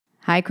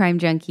Hi, Crime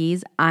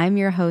Junkies. I'm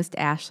your host,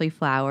 Ashley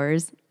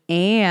Flowers,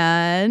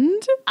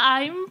 and...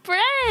 I'm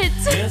Brett.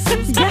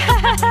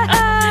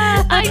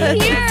 Yeah! I'm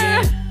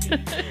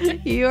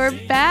here. You're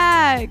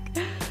back.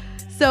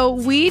 So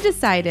we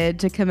decided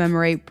to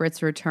commemorate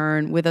Britt's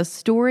return with a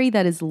story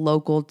that is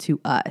local to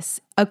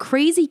us. A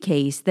crazy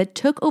case that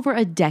took over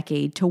a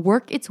decade to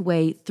work its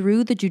way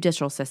through the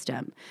judicial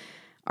system.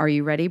 Are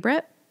you ready,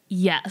 Britt?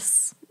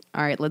 Yes.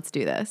 All right, let's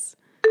do this.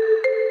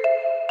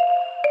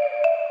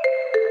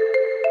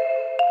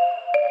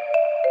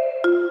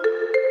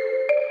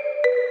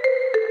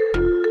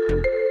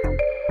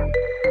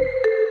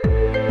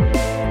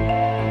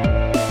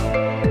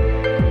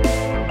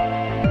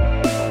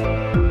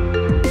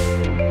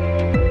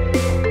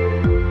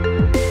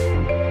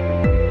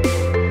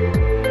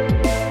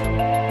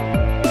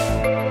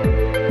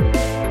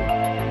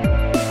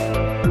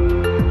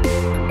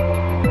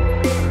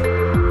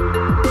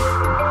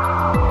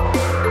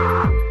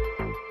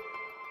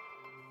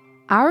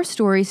 Our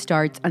story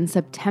starts on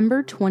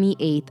September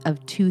 28th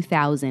of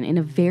 2000 in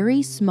a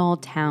very small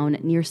town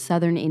near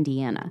southern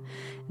Indiana.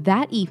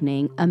 That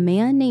evening, a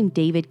man named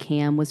David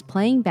Camm was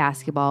playing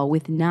basketball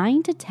with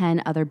 9 to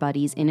 10 other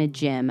buddies in a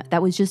gym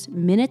that was just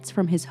minutes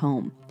from his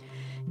home.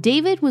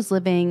 David was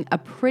living a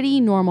pretty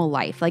normal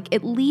life, like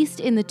at least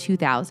in the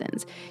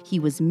 2000s. He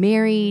was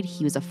married,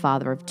 he was a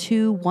father of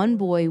 2, 1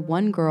 boy,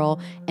 1 girl,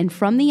 and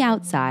from the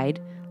outside,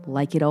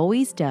 like it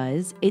always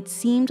does, it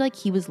seemed like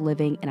he was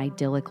living an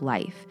idyllic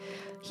life.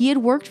 He had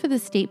worked for the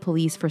state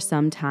police for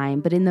some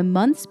time, but in the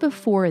months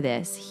before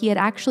this, he had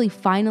actually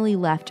finally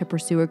left to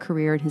pursue a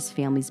career in his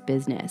family's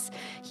business.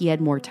 He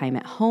had more time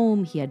at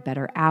home, he had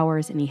better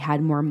hours, and he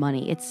had more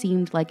money. It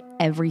seemed like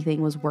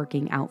everything was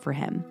working out for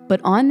him.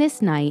 But on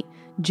this night,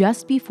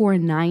 just before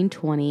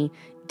 9:20,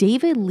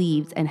 David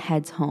leaves and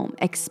heads home,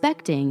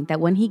 expecting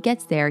that when he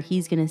gets there,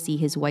 he's going to see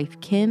his wife,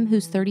 Kim,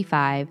 who's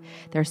 35,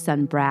 their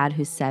son, Brad,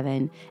 who's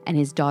 7, and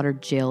his daughter,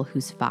 Jill,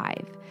 who's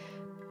 5.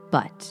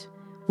 But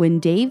when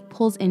Dave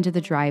pulls into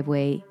the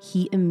driveway,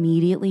 he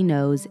immediately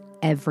knows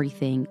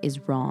everything is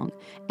wrong.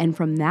 And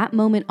from that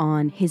moment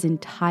on, his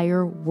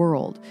entire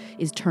world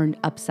is turned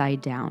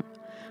upside down.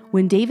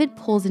 When David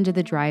pulls into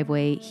the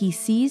driveway, he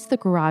sees the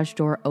garage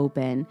door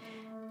open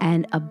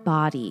and a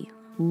body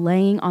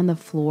laying on the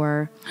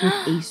floor with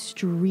a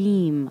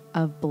stream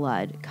of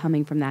blood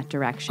coming from that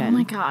direction. Oh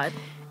my God.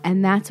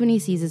 And that's when he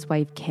sees his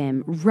wife,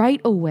 Kim.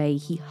 Right away,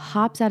 he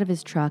hops out of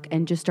his truck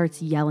and just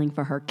starts yelling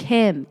for her,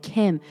 Kim,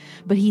 Kim.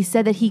 But he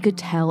said that he could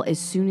tell as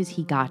soon as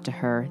he got to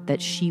her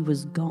that she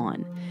was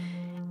gone.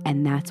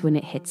 And that's when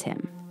it hits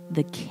him.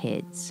 The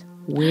kids.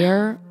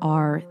 Where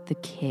are the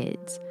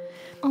kids?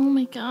 Oh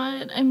my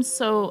God.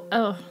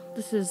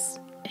 This is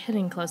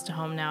hitting close to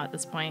home now at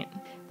this point.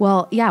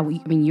 Well, yeah,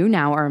 you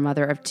now are a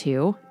mother of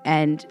 2.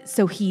 And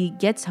so he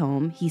gets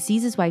home, he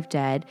sees his wife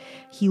dead.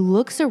 He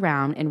looks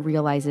around and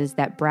realizes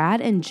that Brad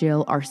and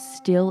Jill are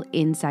still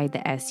inside the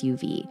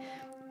SUV.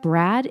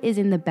 Brad is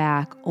in the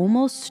back,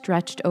 almost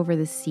stretched over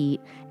the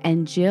seat,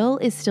 and Jill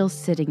is still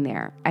sitting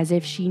there as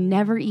if she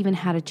never even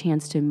had a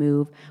chance to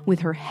move, with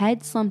her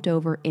head slumped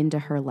over into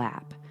her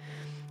lap.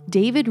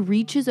 David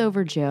reaches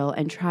over Jill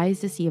and tries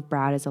to see if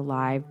Brad is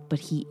alive, but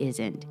he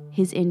isn't.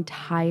 His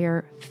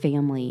entire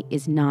family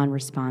is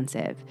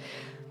non-responsive.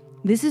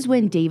 This is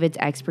when David's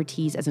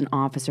expertise as an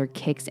officer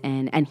kicks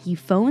in, and he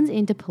phones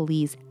into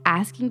police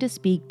asking to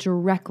speak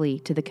directly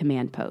to the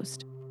command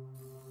post.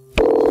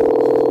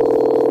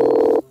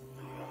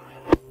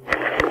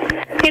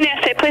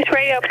 United States Police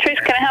Radio, Patrice,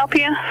 can I help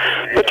you?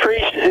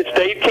 Patrice, it's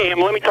Dave Camm.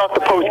 Let me talk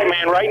to Post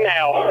Command right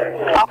now.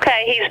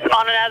 Okay, he's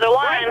on another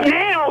line. Right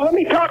now, let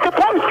me talk to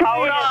Post Command.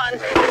 Hold on.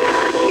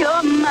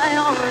 You're my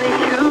only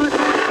truth.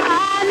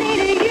 I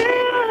needed you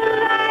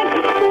like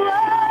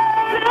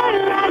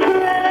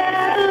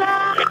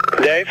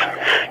Dave?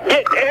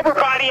 Get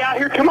everybody out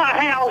here to my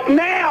house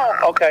now.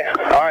 Okay,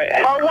 all right.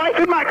 My wife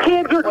and my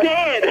kids are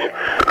dead.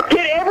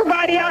 Get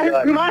everybody out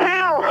here to my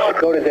house.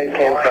 Go to Dave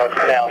Camm's house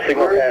now.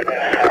 Signal 10.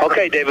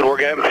 Okay, David,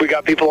 we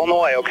got people on the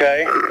way,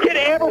 okay? Get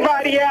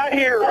everybody out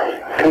here.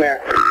 Come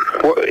here.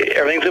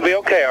 Everything's going to be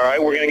okay, all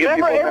right? We're going to get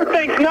people...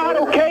 Everything's not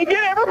okay.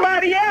 Get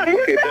everybody out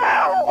here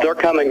now. They're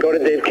coming. Go to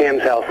Dave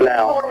Camm's house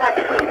now.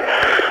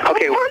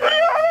 Okay.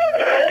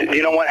 Do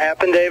you know what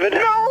happened, David?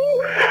 No.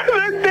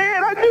 They're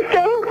dead. I just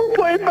got home from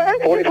playing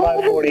basketball.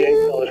 4548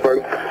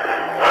 Phillipsburg.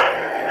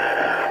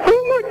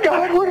 Oh, my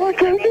God. What am I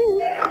going to do?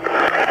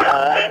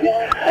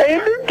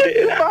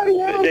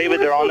 David,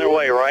 they're on their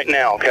way right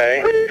now,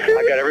 okay?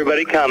 I got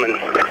everybody coming.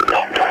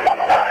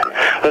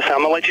 Listen, I'm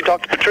going to let you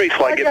talk to Patrice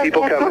while I get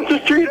people coming. The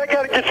street, I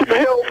got to get some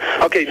help.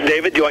 Okay,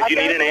 David, do you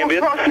need an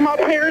ambulance? Talk to my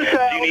parents'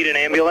 house. Do you need an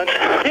ambulance?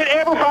 Get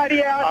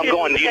everybody out. I'm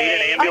going. Do you need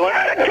an ambulance?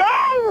 I gotta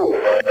go!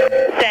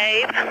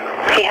 Dave,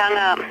 he hung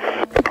up.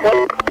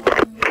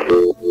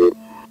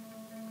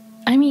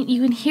 I mean,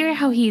 you can hear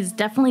how he's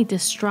definitely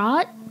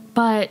distraught,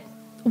 but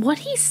what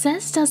he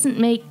says doesn't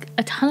make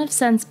a ton of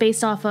sense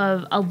based off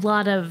of a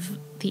lot of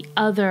the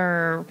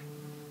other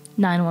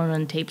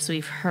 911 tapes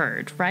we've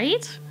heard,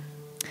 right?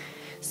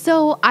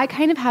 So I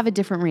kind of have a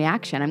different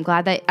reaction. I'm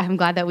glad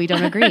that we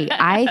don't agree.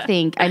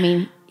 I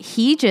mean,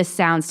 he just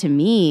sounds to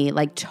me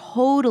like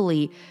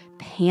totally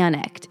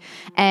panicked.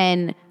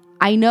 And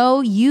I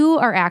know you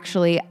are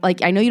actually,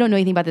 I know you don't know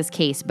anything about this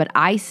case, but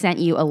I sent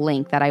you a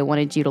link that I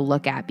wanted you to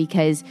look at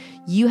because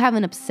you have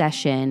an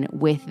obsession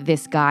with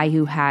this guy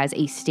who has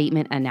a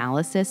statement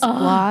analysis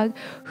blog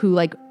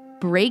who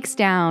breaks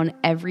down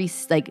every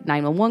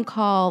 911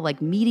 call,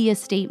 media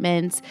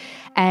statements.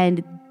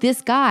 And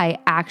this guy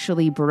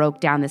actually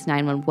broke down this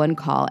 911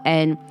 call.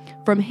 And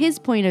from his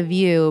point of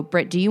view,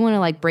 Britt, do you want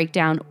to break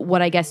down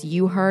what I guess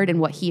you heard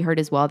and what he heard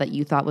as well that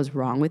you thought was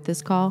wrong with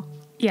this call?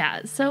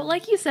 Yeah, so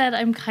like you said,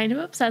 I'm kind of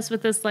obsessed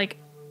with this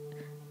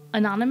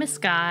anonymous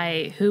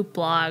guy who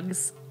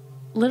blogs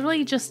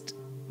literally just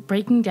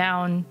breaking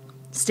down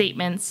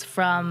statements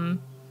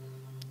from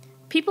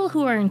people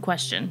who are in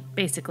question,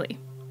 basically.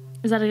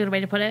 Is that a good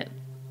way to put it?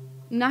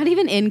 Not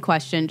even in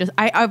question. Just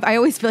I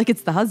always feel like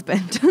it's the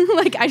husband.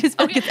 I just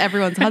feel like it's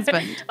everyone's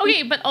husband.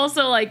 Okay, but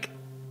also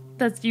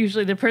that's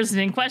usually the person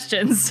in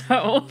question,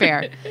 so.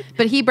 Fair.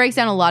 But he breaks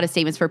down a lot of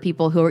statements for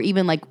people who are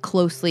even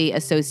closely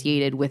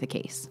associated with a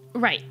case.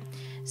 Right.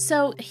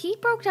 So he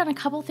broke down a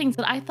couple things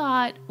that I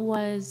thought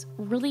was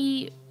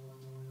really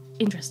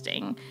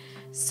interesting.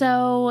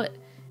 So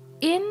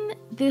in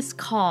this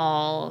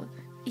call,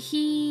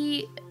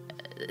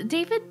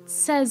 David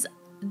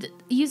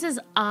uses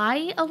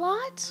I a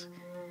lot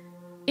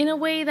in a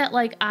way that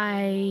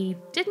I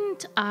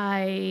didn't,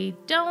 I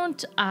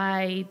don't,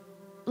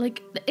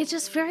 it's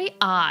just very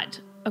odd,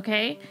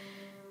 okay?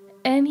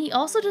 And he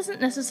also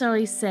doesn't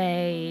necessarily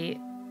say,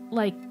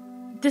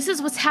 this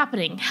is what's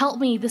happening. Help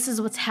me, this is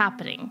what's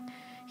happening.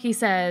 He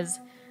says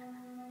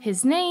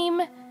his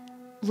name,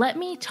 let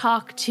me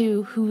talk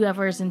to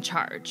whoever's in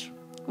charge,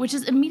 which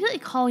is immediately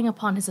calling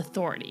upon his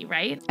authority,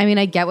 right? I mean,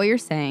 I get what you're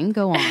saying.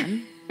 Go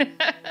on.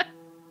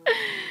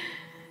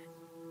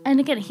 And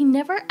again, he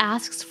never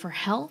asks for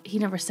help. He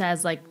never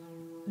says,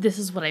 this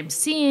is what I'm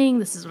seeing,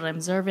 this is what I'm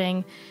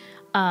observing.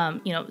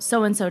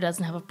 So-and-so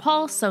doesn't have a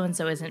pulse,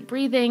 so-and-so isn't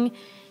breathing.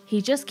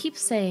 He just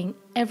keeps saying,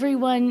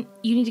 everyone,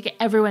 you need to get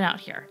everyone out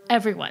here.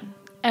 Everyone,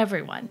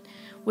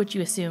 which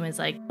you assume is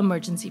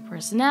emergency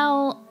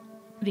personnel,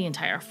 the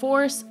entire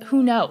force,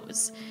 who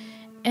knows?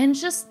 And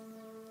just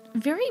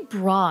very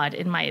broad,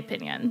 in my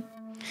opinion.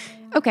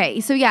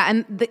 Okay, so yeah,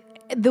 and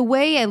the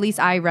way at least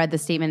I read the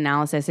statement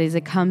analysis is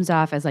it comes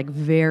off as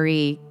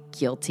very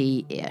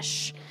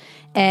guilty-ish.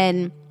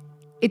 And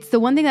it's the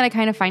one thing that I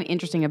kind of find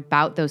interesting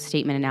about those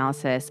statement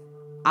analysis.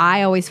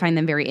 I always find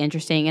them very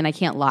interesting, and I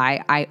can't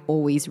lie, I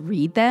always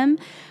read them.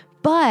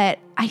 But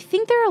I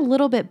think they're a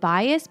little bit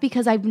biased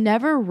because I've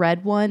never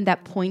read one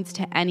that points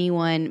to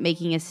anyone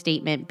making a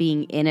statement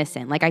being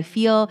innocent. I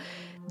feel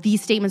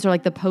these statements are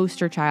the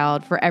poster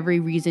child for every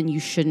reason you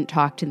shouldn't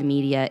talk to the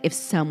media if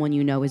someone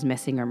you know is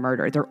missing or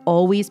murdered. They're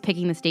always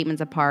picking the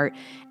statements apart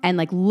and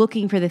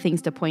looking for the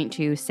things to point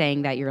to,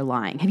 saying that you're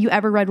lying. Have you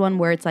ever read one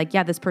where it's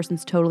yeah, this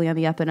person's totally on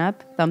the up and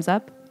up, thumbs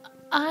up?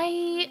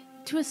 I,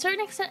 to a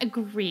certain extent,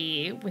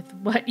 agree with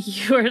what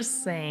you're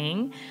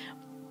saying,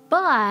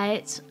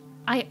 but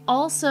I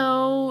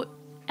also,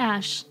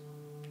 Ash,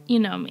 you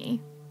know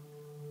me.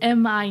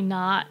 Am I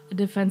not a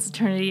defense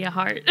attorney at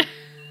heart?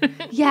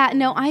 Yeah,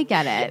 no, I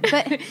get it.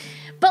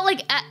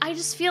 But I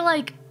just feel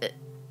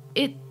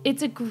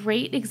it's a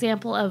great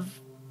example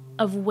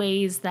of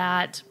ways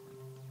that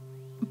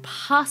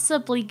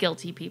possibly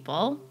guilty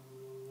people,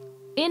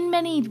 in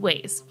many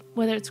ways,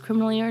 whether it's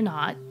criminally or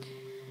not,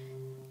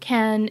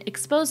 can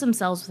expose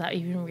themselves without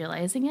even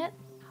realizing it.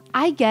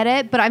 I get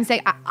it, but I'm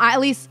saying,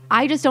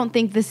 I just don't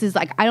think this is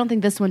I don't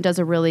think this one does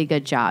a really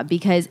good job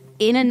because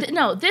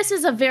no, this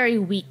is a very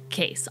weak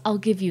case. I'll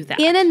give you that.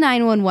 In a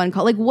 911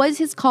 call, was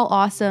his call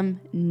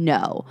awesome?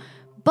 No.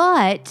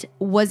 But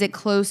was it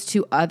close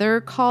to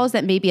other calls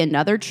that maybe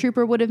another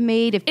trooper would have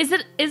made? Is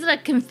it a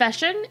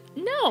confession?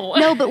 No.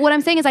 No, but what I'm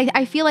saying is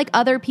I feel like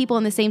other people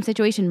in the same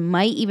situation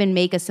might even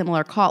make a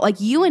similar call.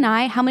 You and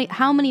I, how many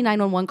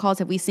 911 calls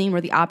have we seen where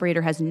the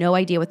operator has no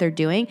idea what they're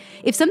doing?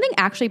 If something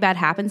actually bad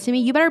happens to me,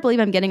 you better believe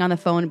I'm getting on the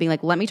phone and being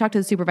let me talk to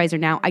the supervisor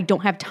now. I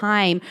don't have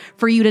time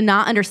for you to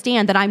not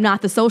understand that I'm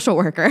not the social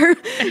worker.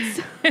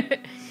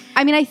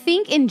 I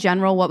think in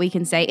general what we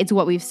can say, it's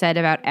what we've said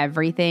about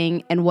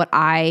everything, and what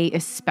I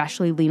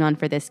especially lean on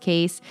for this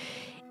case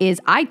is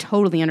I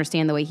totally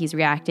understand the way he's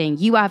reacting.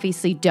 You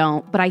obviously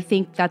don't, but I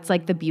think that's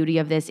the beauty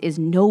of this is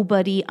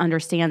nobody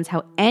understands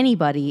how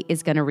anybody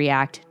is going to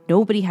react.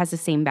 Nobody has the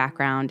same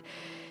background.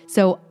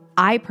 So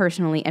I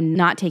personally am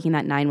not taking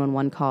that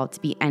 911 call to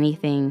be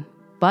anything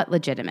but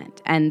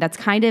legitimate. And that's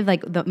kind of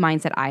the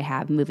mindset I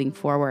have moving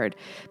forward.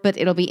 But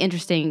it'll be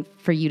interesting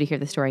for you to hear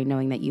the story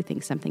knowing that you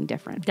think something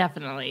different.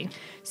 Definitely.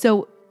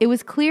 So it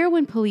was clear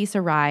when police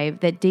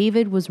arrived that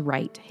David was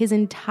right. His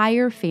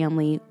entire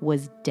family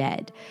was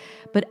dead.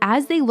 But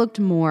as they looked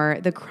more,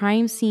 the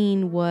crime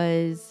scene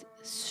was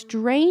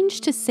strange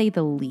to say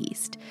the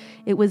least.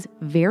 It was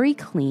very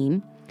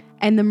clean.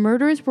 And the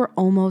murders were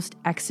almost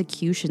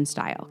execution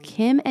style.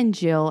 Kim and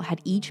Jill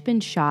had each been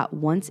shot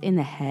once in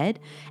the head,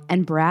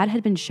 and Brad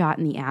had been shot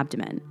in the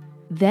abdomen.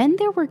 Then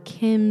there were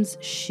Kim's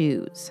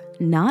shoes,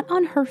 not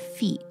on her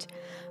feet,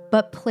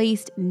 but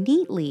placed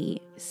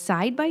neatly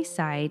side by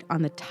side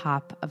on the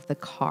top of the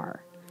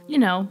car. You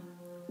know,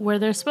 where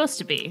they're supposed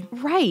to be.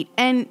 Right.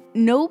 And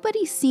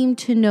nobody seemed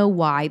to know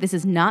why. This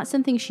is not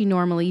something she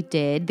normally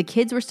did. The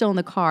kids were still in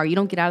the car. You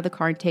don't get out of the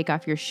car and take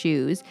off your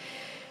shoes.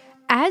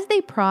 As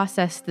they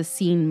processed the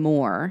scene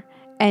more,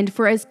 and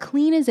for as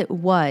clean as it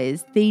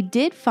was, they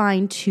did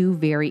find two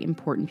very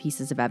important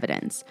pieces of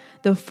evidence.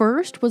 The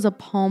first was a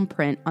palm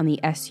print on the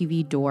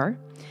SUV door,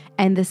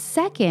 and the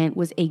second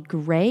was a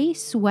gray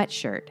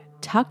sweatshirt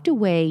tucked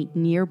away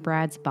near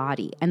Brad's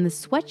body. And the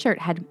sweatshirt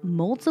had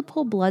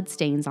multiple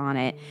bloodstains on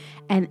it,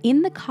 and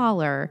in the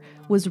collar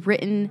was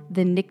written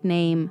the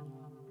nickname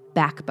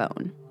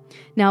Backbone.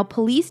 Now,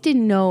 police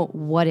didn't know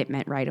what it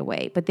meant right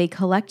away, but they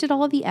collected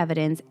all of the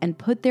evidence and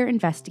put their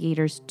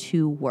investigators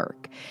to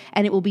work.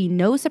 And it will be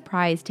no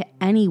surprise to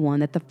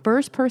anyone that the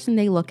first person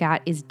they look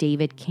at is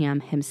David Camm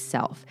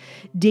himself.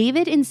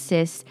 David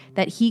insists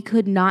that he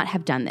could not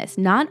have done this.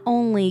 Not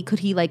only could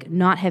he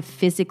not have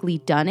physically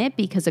done it,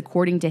 because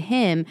according to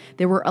him,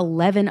 there were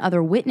 11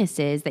 other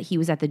witnesses that he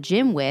was at the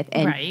gym with,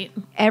 and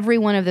every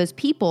one of those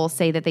people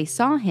say that they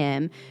saw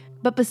him.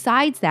 But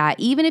besides that,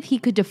 even if he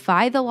could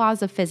defy the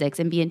laws of physics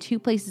and be in two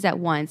places at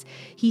once,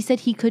 he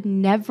said he could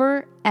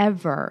never,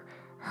 ever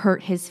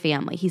hurt his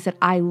family. He said,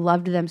 I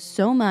loved them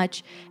so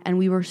much and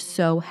we were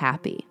so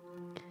happy.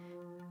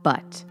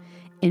 But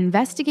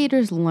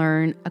investigators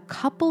learn a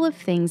couple of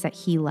things that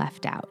he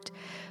left out.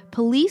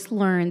 Police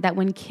learned that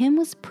when Kim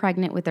was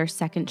pregnant with their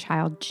second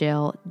child,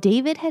 Jill,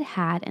 David had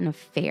had an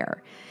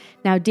affair.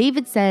 Now,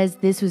 David says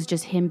this was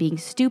just him being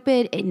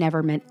stupid. It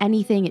never meant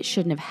anything. It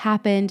shouldn't have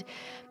happened.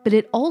 But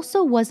it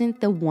also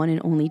wasn't the one and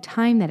only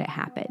time that it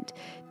happened.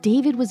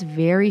 David was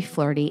very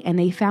flirty, and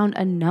they found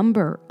a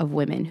number of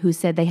women who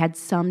said they had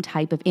some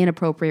type of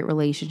inappropriate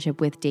relationship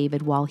with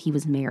David while he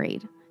was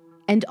married.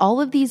 And all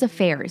of these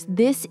affairs,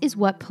 this is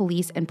what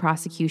police and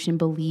prosecution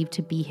believed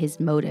to be his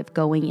motive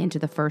going into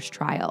the first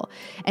trial.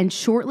 And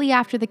shortly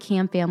after the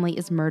Camm family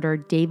is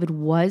murdered, David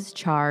was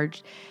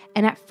charged.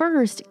 And at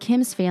first,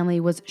 Kim's family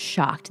was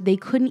shocked. They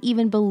couldn't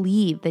even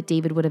believe that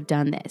David would have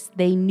done this.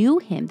 They knew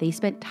him, they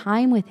spent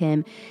time with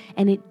him,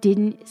 and it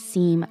didn't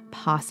seem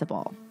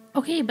possible.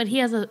 Okay, but he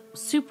has a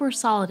super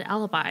solid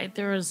alibi.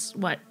 There was,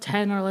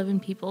 10 or 11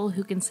 people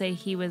who can say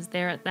he was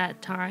there at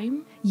that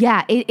time?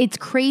 Yeah, it's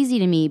crazy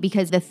to me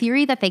because the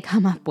theory that they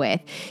come up with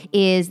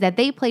is that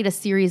they played a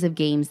series of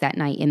games that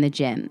night in the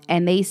gym.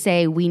 And they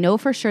say, we know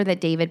for sure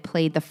that David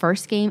played the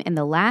first game and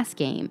the last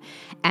game.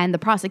 And the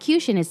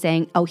prosecution is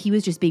saying, oh, he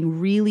was just being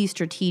really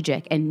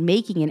strategic and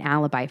making an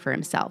alibi for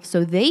himself.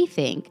 So they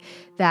think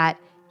that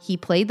he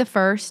played the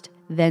first,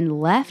 then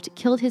left,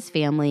 killed his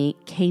family,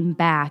 came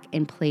back,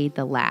 and played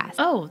the last.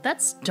 Oh,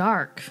 that's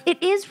dark.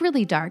 It is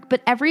really dark,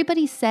 but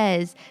everybody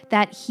says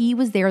that he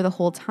was there the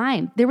whole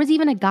time. There was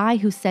even a guy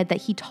who said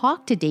that he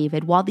talked to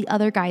David while the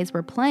other guys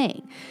were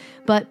playing.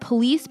 But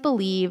police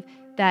believe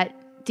that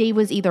Dave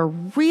was either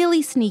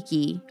really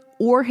sneaky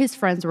or his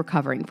friends were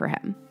covering for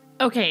him.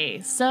 Okay,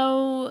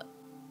 so,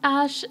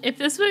 Ash, if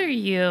this were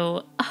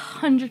you,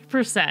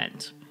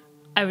 100%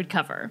 I would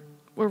cover.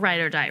 We're ride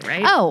or die,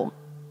 right? Oh,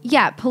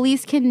 yeah,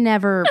 police can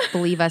never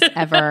believe us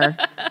ever.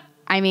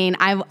 I mean,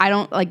 I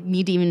don't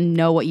need to even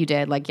know what you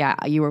did. Yeah,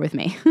 you were with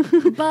me.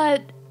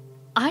 But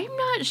I'm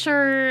not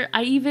sure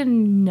I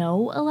even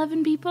know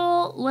 11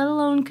 people, let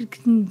alone could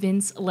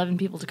convince 11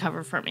 people to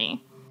cover for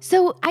me.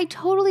 So I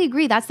totally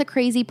agree. That's the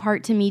crazy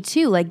part to me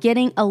too.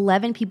 Getting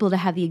 11 people to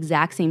have the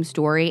exact same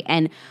story,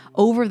 and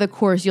over the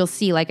course, you'll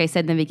see, like I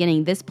said in the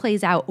beginning, this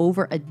plays out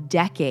over a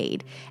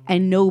decade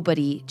and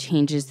nobody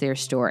changes their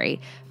story.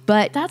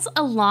 But that's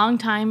a long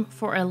time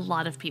for a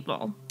lot of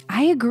people.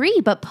 I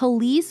agree, but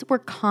police were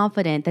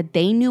confident that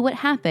they knew what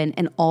happened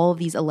and all of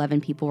these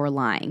 11 people were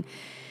lying.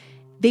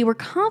 They were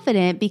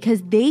confident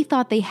because they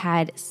thought they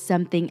had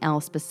something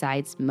else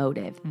besides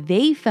motive.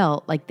 They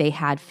felt like they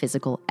had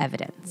physical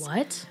evidence.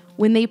 What?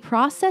 When they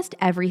processed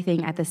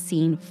everything at the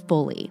scene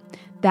fully,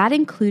 that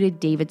included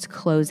David's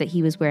clothes that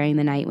he was wearing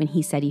the night when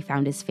he said he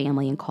found his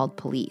family and called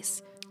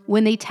police.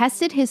 When they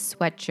tested his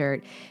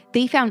sweatshirt,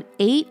 they found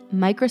 8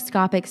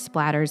 microscopic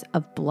splatters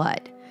of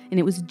blood, and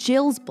it was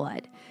Jill's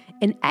blood.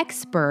 An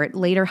expert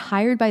later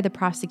hired by the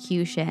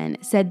prosecution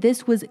said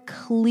this was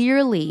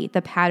clearly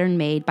the pattern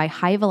made by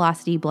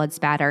high-velocity blood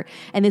spatter,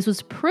 and this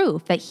was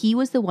proof that he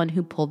was the one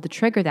who pulled the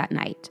trigger that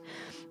night.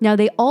 Now,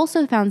 they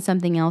also found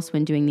something else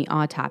when doing the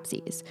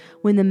autopsies.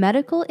 When the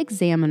medical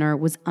examiner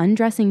was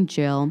undressing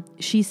Jill,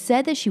 she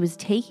said that she was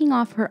taking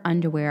off her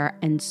underwear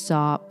and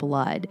saw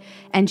blood.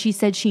 And she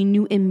said she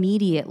knew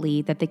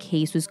immediately that the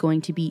case was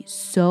going to be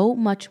so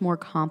much more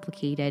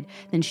complicated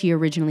than she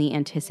originally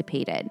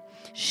anticipated.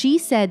 She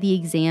said the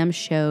exam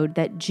showed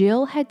that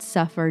Jill had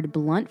suffered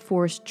blunt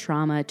force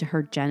trauma to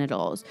her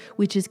genitals,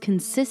 which is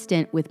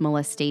consistent with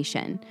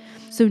molestation.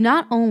 So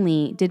not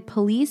only did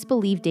police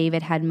believe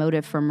David had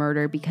motive for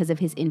murder because of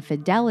his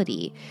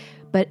infidelity.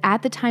 But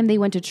at the time they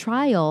went to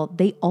trial,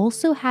 they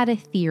also had a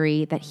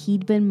theory that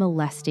he'd been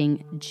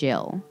molesting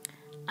Jill.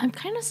 I'm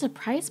kind of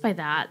surprised by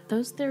that.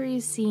 Those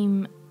theories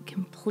seem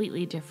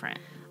completely different.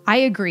 I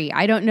agree.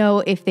 I don't know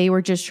if they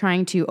were just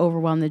trying to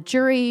overwhelm the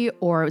jury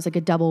or it was like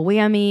a double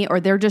whammy or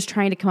they're just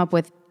trying to come up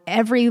with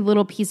every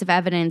little piece of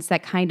evidence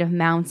that kind of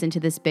mounts into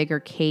this bigger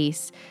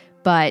case.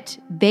 But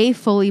they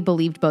fully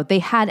believed both. They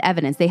had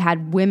evidence. They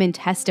had women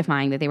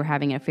testifying that they were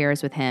having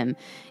affairs with him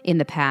in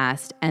the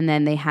past. And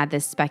then they had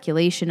this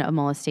speculation of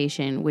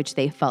molestation, which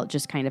they felt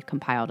just kind of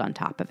compiled on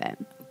top of it.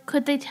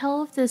 Could they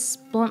tell if this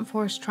blunt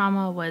force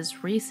trauma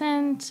was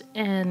recent?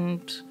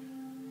 And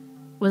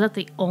was that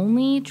the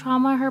only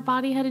trauma her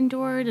body had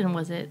endured? And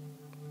was it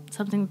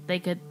something they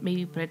could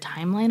maybe put a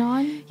timeline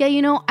on?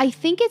 Yeah, I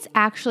think it's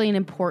actually an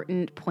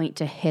important point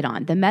to hit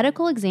on. The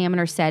medical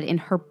examiner said in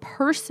her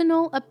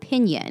personal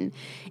opinion,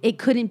 it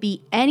couldn't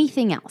be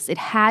anything else. It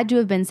had to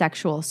have been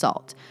sexual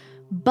assault.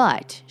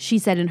 But she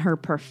said in her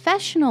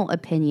professional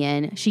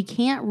opinion, she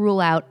can't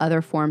rule out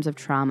other forms of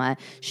trauma.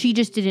 She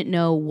just didn't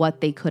know what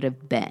they could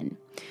have been.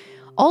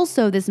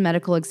 Also, this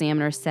medical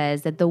examiner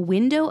says that the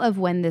window of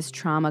when this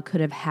trauma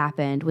could have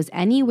happened was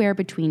anywhere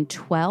between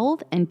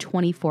 12 and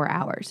 24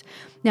 hours.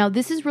 Now,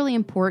 this is really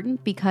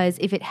important because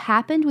if it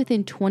happened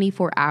within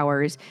 24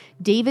 hours,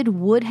 David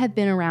would have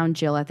been around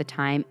Jill at the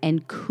time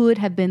and could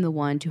have been the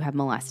one to have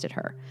molested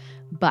her.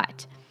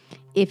 But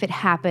if it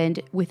happened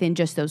within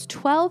just those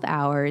 12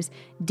 hours,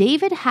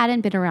 David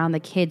hadn't been around the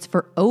kids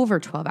for over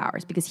 12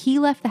 hours because he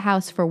left the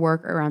house for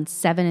work around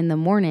 7 in the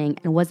morning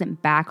and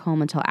wasn't back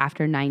home until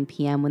after 9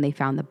 p.m. when they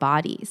found the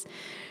bodies.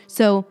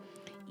 So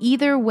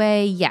either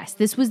way, yes,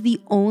 this was the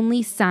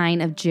only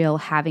sign of Jill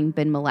having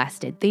been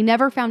molested. They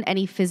never found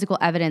any physical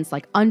evidence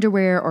like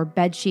underwear or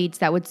bed sheets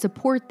that would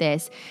support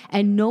this,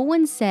 and no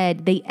one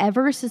said they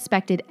ever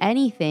suspected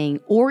anything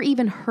or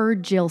even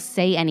heard Jill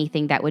say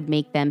anything that would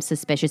make them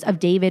suspicious of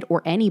David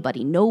or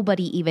anybody.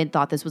 Nobody even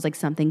thought this was like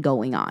something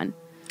going on.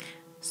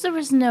 So there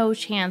was no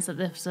chance that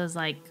this was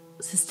like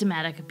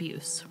systematic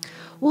abuse.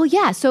 Well,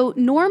 yeah. So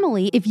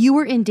normally, if you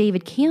were in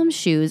David Camm's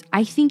shoes,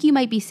 I think you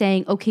might be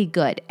saying, okay,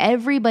 good.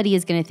 Everybody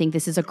is going to think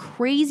this is a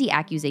crazy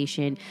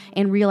accusation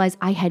and realize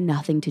I had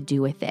nothing to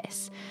do with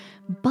this.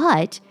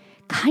 But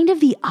kind of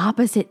the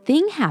opposite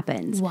thing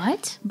happens.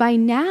 What? By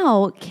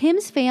now,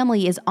 Kim's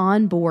family is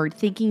on board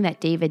thinking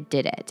that David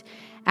did it.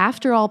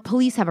 After all,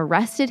 police have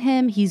arrested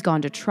him. He's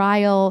gone to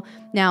trial.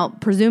 Now,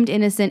 presumed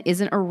innocent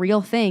isn't a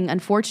real thing,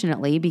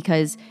 unfortunately,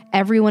 because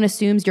everyone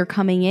assumes you're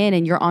coming in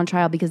and you're on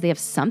trial because they have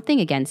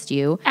something against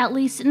you. At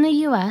least in the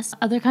U.S.,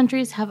 other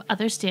countries have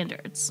other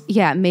standards.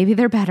 Yeah, maybe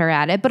they're better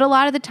at it. But a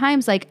lot of the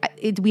times,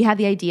 we have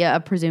the idea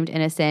of presumed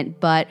innocent,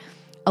 but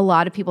a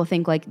lot of people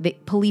think the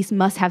police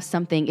must have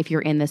something if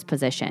you're in this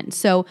position.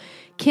 So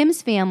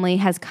Kim's family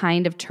has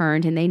kind of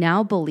turned, and they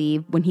now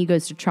believe when he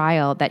goes to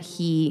trial that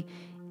he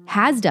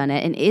has done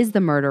it and is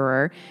the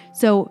murderer.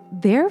 So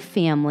their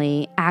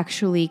family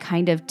actually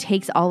kind of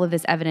takes all of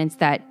this evidence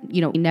that,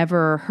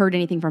 never heard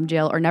anything from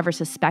Jill or never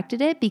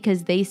suspected it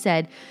because they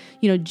said,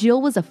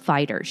 Jill was a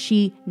fighter.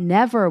 She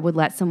never would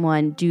let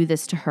someone do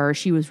this to her.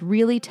 She was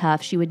really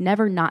tough. She would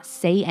never not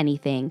say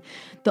anything.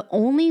 The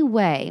only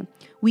way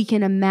we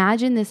can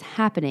imagine this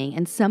happening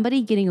and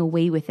somebody getting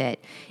away with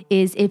it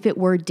is if it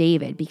were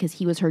David because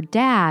he was her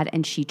dad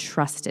and she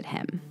trusted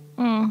him.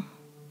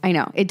 I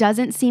know, it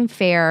doesn't seem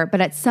fair, but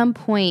at some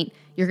point,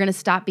 you're going to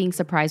stop being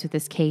surprised with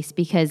this case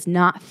because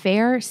not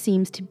fair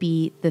seems to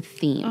be the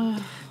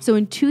theme. So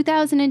in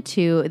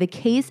 2002, the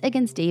case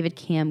against David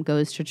Camm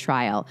goes to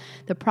trial.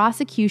 The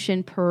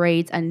prosecution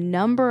parades a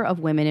number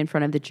of women in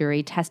front of the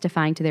jury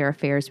testifying to their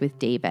affairs with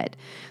David.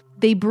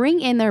 They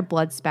bring in their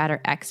blood spatter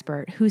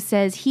expert who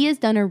says he has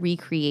done a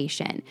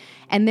recreation,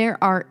 and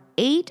there are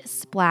 8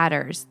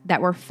 splatters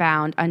that were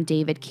found on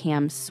David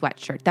Camm's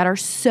sweatshirt that are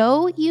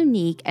so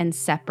unique and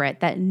separate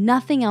that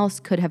nothing else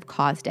could have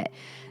caused it.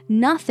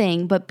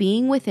 Nothing but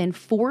being within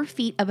 4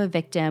 feet of a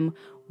victim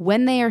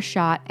when they are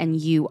shot and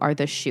you are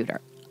the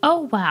shooter.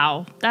 Oh,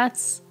 wow.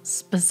 That's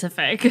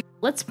specific.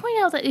 Let's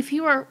point out that if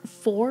you are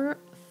 4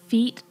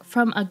 feet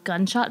from a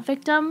gunshot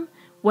victim,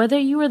 whether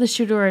you were the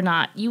shooter or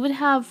not, you would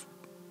have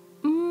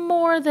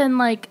more than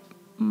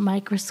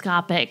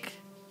microscopic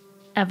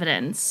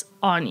evidence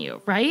on you,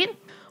 right?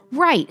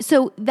 Right.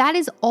 So that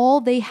is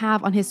all they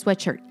have on his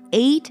sweatshirt.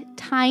 8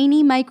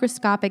 tiny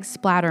microscopic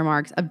splatter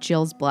marks of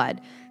Jill's blood.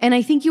 And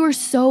I think you are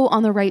so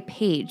on the right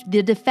page.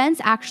 The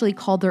defense actually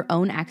called their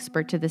own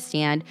expert to the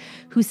stand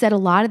who said a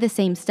lot of the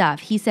same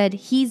stuff. He said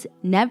he's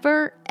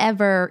never,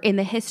 ever in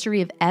the history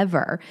of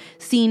ever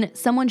seen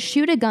someone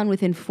shoot a gun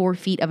within 4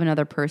 feet of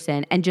another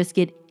person and just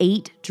get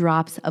 8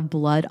 drops of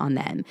blood on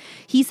them.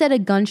 He said a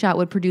gunshot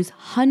would produce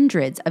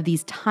hundreds of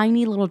these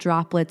tiny little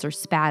droplets or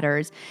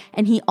spatters.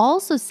 And he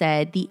also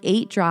said the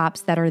 8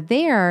 drops that are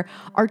there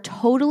are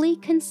totally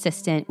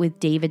consistent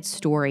with David's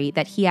story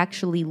that he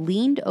actually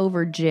leaned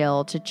over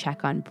Jill to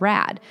check on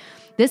Brad.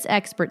 This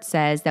expert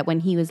says that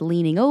when he was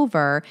leaning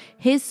over,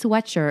 his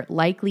sweatshirt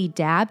likely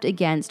dabbed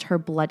against her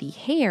bloody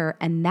hair,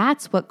 and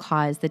that's what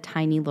caused the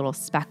tiny little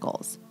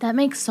speckles. That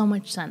makes so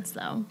much sense,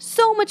 though.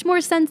 So much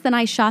more sense than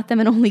I shot them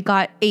and only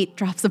got 8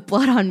 drops of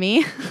blood on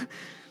me.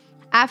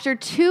 After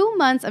 2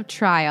 months of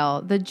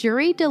trial, the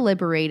jury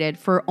deliberated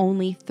for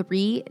only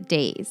 3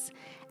 days,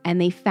 and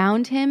they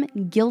found him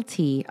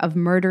guilty of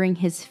murdering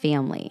his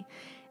family.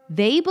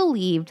 They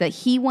believed that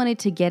he wanted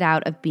to get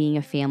out of being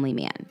a family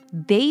man.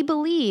 They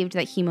believed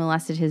that he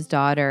molested his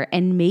daughter,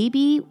 and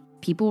maybe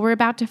people were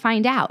about to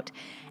find out.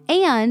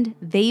 And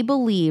they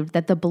believed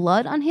that the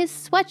blood on his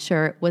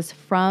sweatshirt was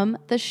from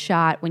the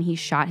shot when he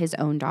shot his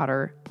own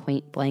daughter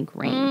point blank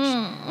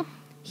range.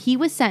 He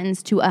was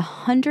sentenced to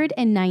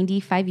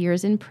 195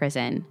 years in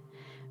prison,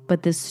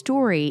 but the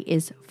story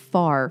is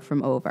far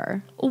from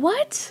over.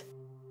 What?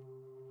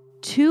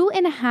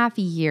 2.5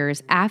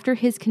 years after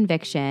his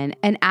conviction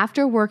and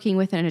after working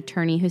with an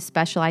attorney who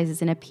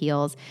specializes in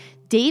appeals,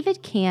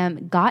 David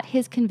Camm got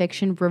his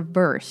conviction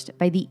reversed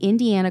by the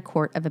Indiana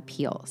Court of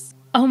Appeals.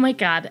 Oh my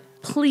God.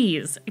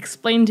 Please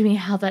explain to me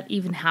how that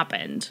even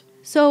happened.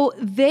 So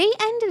they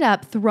ended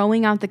up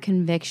throwing out the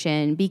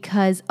conviction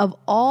because of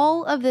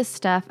all of this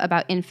stuff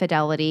about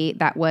infidelity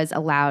that was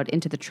allowed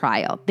into the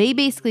trial. They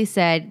basically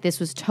said this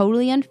was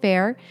totally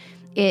unfair.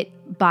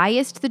 It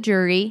biased the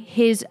jury.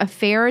 His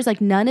affairs, like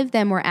none of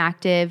them were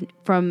active.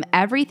 From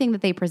everything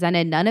that they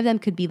presented, none of them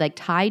could be like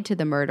tied to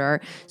the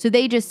murder. So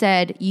they just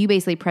said, you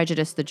basically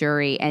prejudiced the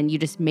jury and you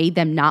just made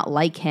them not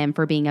like him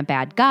for being a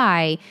bad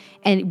guy,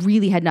 and it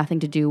really had nothing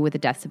to do with the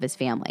deaths of his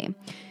family.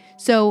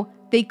 So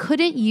they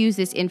couldn't use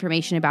this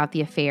information about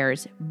the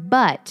affairs,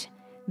 but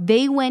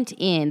they went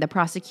in, the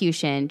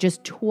prosecution,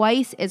 just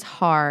twice as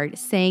hard,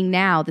 saying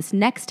now, this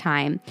next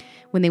time,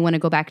 when they want to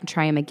go back and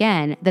try him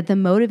again, that the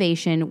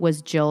motivation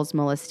was Jill's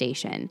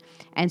molestation.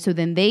 And so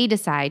then they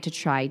decide to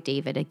try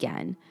David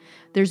again.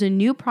 There's a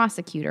new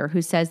prosecutor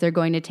who says they're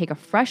going to take a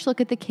fresh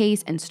look at the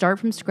case and start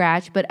from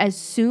scratch, but as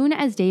soon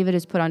as David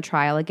is put on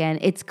trial again,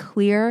 it's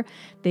clear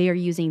they are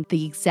using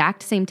the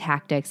exact same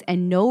tactics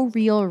and no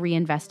real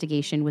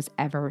reinvestigation was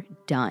ever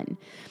done.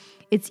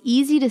 It's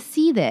easy to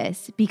see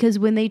this because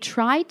when they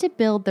tried to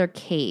build their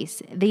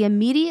case, they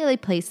immediately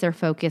placed their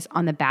focus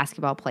on the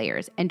basketball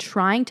players and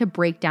trying to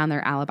break down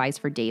their alibis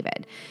for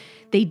David.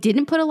 They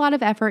didn't put a lot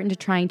of effort into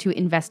trying to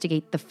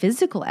investigate the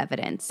physical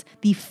evidence,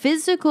 the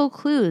physical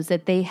clues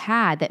that they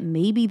had that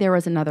maybe there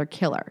was another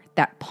killer.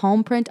 That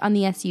palm print on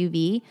the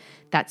SUV,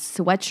 that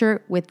sweatshirt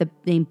with the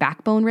name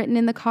Backbone written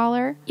in the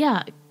collar.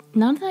 Yeah,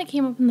 none of that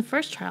came up in the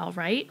first trial,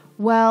 right?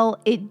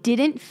 Well, it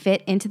didn't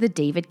fit into the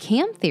David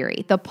Camm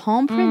theory. The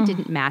palm print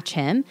didn't match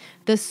him.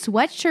 The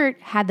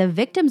sweatshirt had the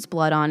victim's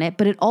blood on it,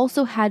 but it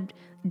also had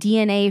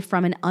DNA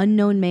from an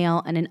unknown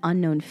male and an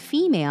unknown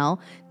female,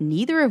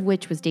 neither of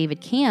which was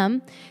David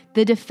Camm.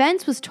 The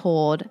defense was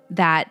told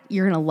that,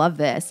 you're going to love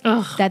this,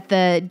 that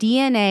the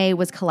DNA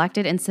was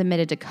collected and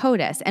submitted to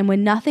CODIS. And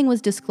when nothing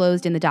was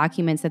disclosed in the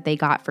documents that they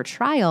got for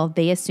trial,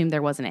 they assumed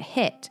there wasn't a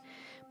hit.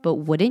 But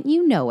wouldn't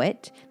you know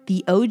it,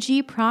 the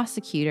OG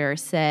prosecutor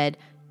said,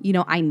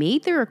 I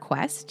made the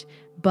request,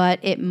 but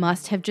it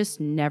must have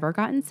just never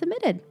gotten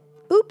submitted.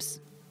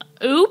 Oops.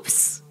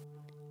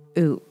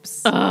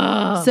 Oops.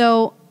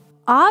 So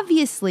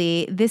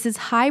obviously, this is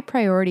high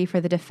priority for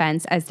the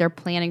defense as they're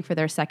planning for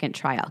their second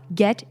trial.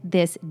 Get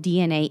this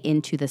DNA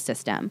into the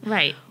system.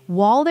 Right.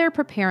 While they're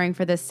preparing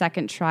for this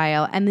second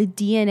trial and the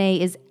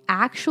DNA is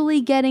actually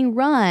getting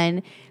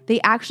run,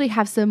 they actually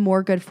have some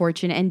more good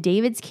fortune, and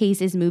David's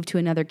case is moved to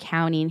another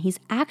county and he's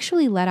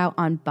actually let out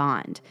on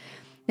bond.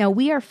 Now,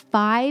 we are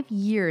 5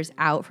 years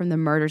out from the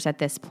murders at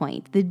this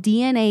point. The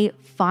DNA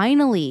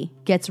finally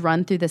gets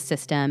run through the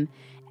system,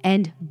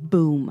 and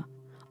boom,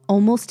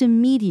 almost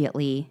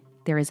immediately,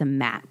 there is a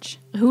match.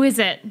 Who is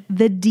it?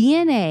 The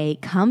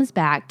DNA comes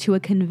back to a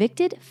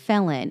convicted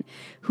felon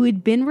who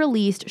had been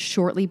released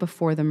shortly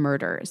before the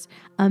murders,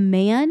 a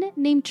man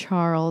named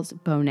Charles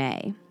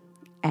Bonet.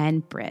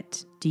 And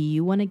Britt, do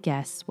you want to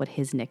guess what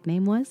his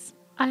nickname was?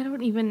 I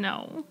don't even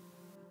know.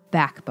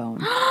 Backbone.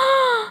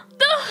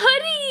 The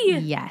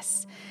hoodie!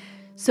 Yes.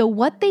 So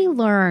what they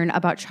learn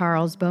about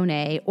Charles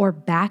Bonet, or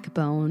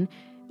Backbone,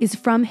 is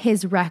from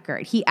his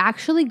record. He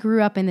actually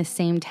grew up in the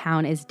same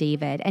town as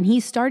David, and he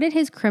started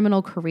his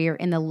criminal career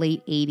in the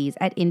late 80s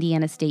at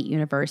Indiana State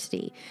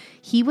University.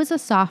 He was a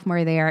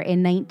sophomore there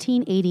in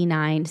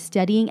 1989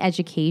 studying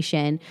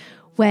education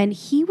when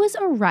he was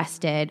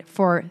arrested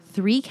for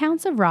 3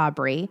 counts of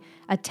robbery,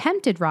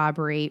 attempted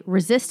robbery,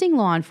 resisting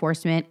law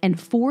enforcement, and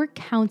 4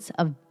 counts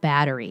of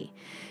battery.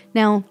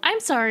 Now, I'm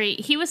sorry,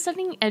 he was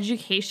studying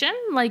education,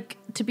 like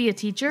to be a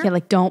teacher? yeah,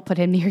 don't put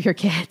him near your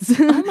kids.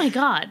 Oh my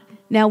God.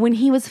 Now, when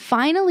he was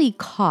finally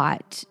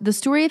caught, the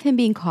story of him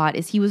being caught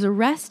is he was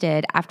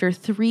arrested after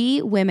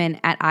 3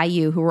 women at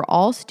IU, who were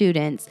all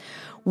students,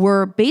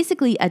 were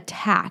basically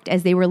attacked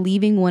as they were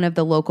leaving one of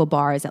the local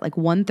bars at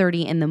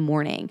 1:30 in the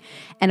morning.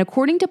 And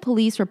according to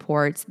police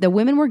reports, the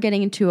women were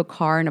getting into a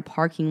car in a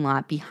parking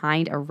lot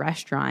behind a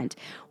restaurant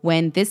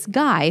when this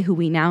guy, who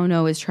we now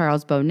know as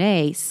Charles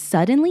Bonet,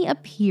 suddenly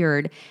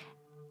appeared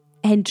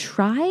and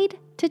tried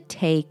to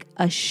take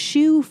a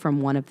shoe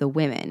from one of the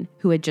women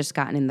who had just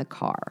gotten in the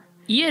car.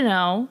 You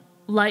know,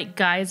 like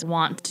guys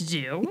want to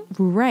do.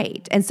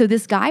 Right. And so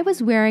this guy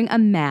was wearing a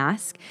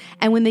mask,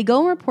 and when they go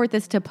and report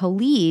this to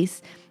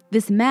police,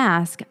 this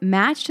mask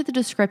matched to the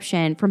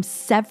description from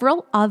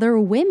several other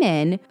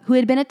women who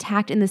had been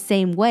attacked in the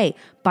same way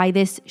by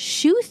this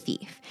shoe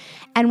thief.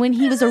 And when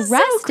he was arrested,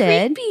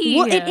 so creepy.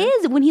 Well, it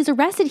is. When he's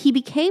arrested, he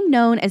became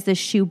known as the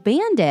shoe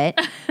bandit.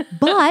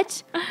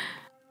 But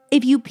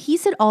if you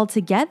piece it all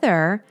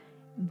together,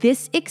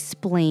 this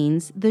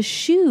explains the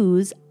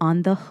shoes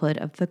on the hood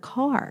of the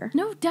car.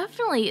 No,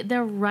 definitely.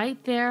 They're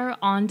right there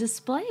on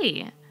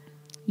display.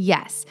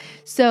 Yes.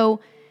 So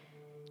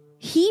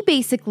he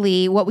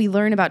basically, what we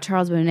learn about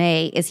Charles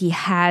Bonnet is he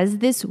has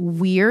this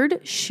weird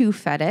shoe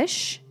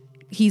fetish.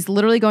 He's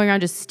literally going around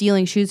just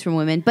stealing shoes from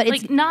women, but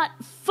it's like not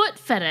foot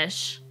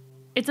fetish.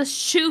 It's a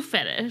shoe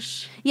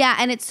fetish. Yeah,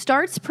 and it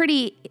starts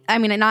pretty, I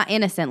mean, not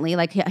innocently.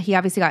 Like, he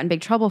obviously got in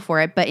big trouble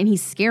for it, and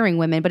he's scaring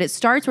women. But it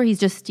starts where he's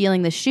just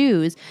stealing the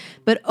shoes.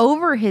 But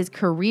over his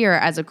career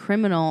as a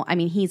criminal, I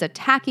mean, he's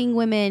attacking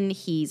women.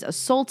 He's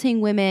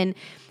assaulting women.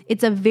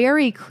 It's a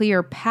very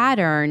clear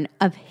pattern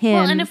of him.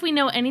 Well, and if we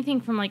know anything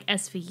from, like,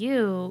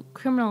 SVU,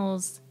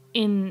 criminals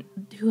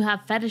who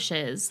have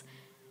fetishes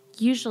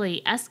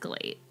usually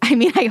escalate. I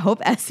mean, I hope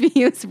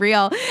SVU is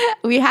real.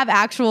 We have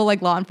actual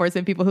like law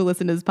enforcement people who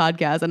listen to this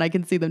podcast, and I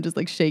can see them just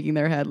like shaking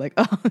their head like,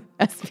 oh,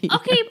 SVU.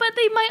 Okay, but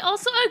they might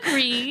also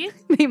agree.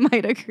 They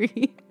might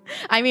agree.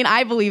 I mean,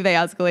 I believe they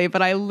escalate,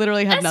 but I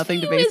literally have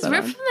nothing to base that on. SVU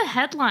is ripped from the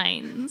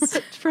headlines.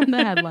 From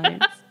the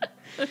headlines.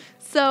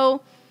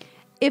 So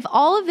if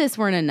all of this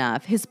weren't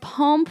enough, his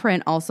palm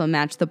print also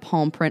matched the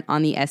palm print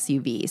on the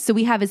SUV. So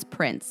we have his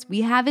prints.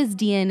 We have his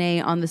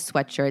DNA on the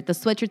sweatshirt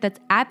that's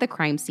at the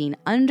crime scene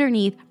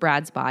underneath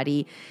Brad's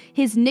body.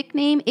 His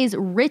nickname is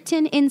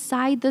written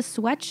inside the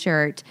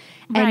sweatshirt.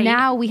 And Right.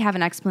 now we have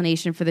an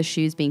explanation for the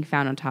shoes being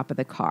found on top of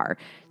the car.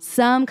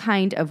 Some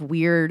kind of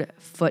weird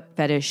foot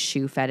fetish,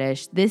 shoe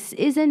fetish. This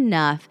is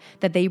enough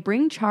that they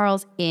bring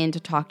Charles in to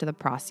talk to the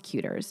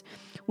prosecutors.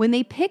 When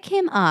they pick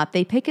him up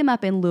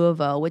in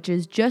Louisville, which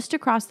is just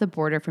across the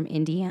border from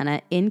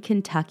Indiana in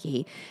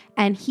Kentucky.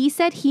 And he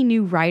said he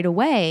knew right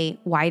away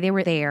why they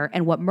were there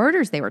and what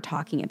murders they were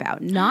talking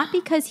about. Not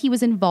because he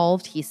was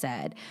involved, he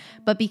said,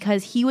 but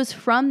because he was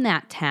from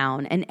that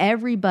town and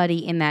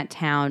everybody in that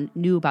town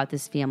knew about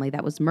this family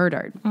that was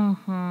murdered.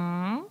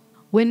 Mm-hmm.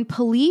 When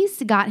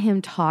police got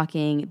him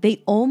talking,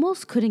 they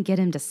almost couldn't get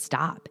him to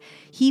stop.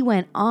 He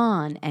went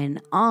on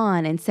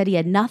and said he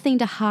had nothing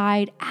to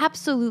hide,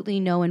 absolutely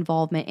no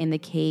involvement in the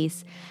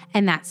case.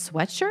 And that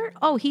sweatshirt?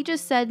 Oh, he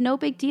just said, no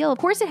big deal. Of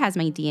course it has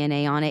my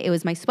DNA on it. It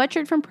was my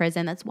sweatshirt from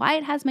prison. That's why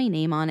it has my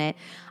name on it.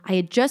 I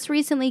had just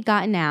recently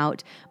gotten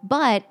out,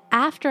 but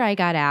after I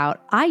got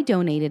out, I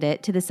donated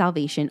it to the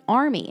Salvation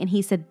Army. And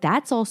he said,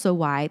 that's also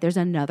why there's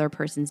another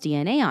person's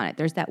DNA on it.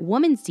 There's that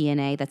woman's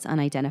DNA that's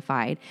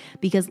unidentified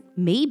because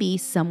maybe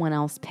someone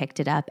else picked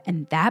it up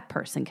and that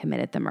person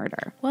committed the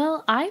murder.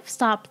 Well, I've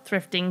stopped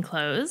thrifting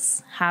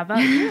clothes. How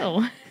about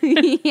you?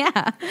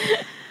 Yeah.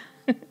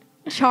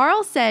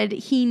 Charles said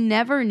he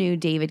never knew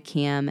David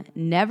Camm,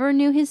 never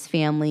knew his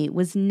family,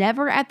 was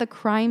never at the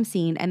crime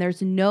scene, and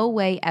there's no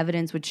way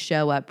evidence would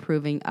show up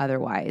proving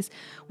otherwise.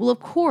 Well, of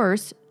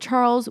course,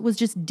 Charles was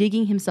just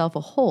digging himself a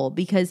hole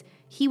because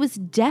he was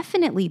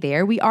definitely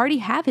there. We already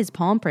have his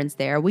palm prints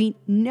there. We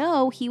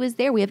know he was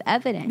there. We have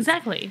evidence.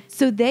 Exactly.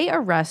 So they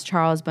arrest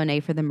Charles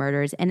Bonnet for the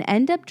murders and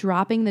end up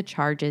dropping the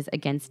charges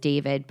against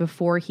David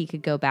before he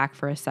could go back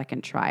for a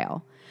second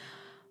trial.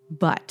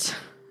 But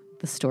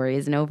the story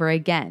isn't over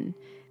again.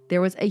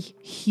 There was a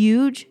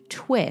huge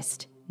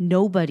twist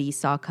nobody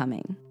saw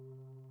coming.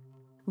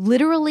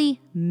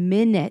 Literally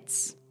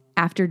minutes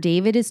after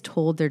David is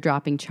told they're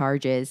dropping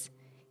charges,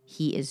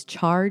 he is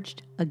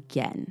charged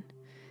again.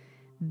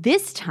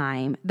 This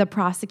time, the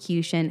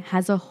prosecution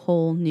has a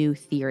whole new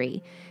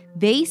theory.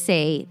 They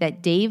say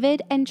that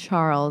David and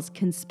Charles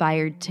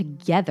conspired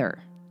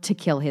together to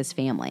kill his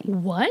family.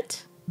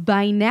 What?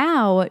 By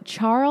now,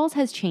 Charles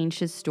has changed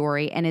his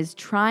story and is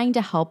trying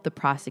to help the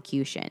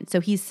prosecution. So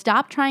he's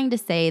stopped trying to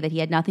say that he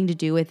had nothing to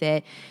do with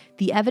it.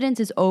 The evidence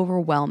is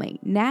overwhelming.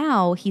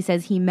 Now, he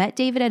says he met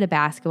David at a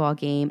basketball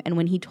game, and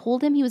when he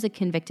told him he was a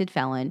convicted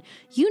felon,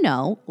 you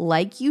know,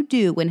 like you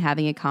do when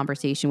having a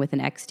conversation with an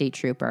ex-state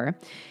trooper,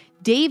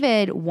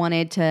 David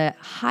wanted to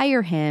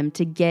hire him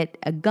to get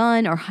a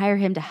gun or hire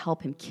him to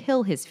help him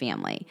kill his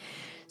family.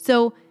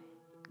 So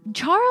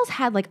Charles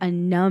had like a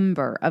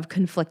number of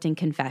conflicting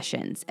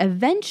confessions.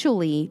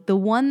 Eventually, the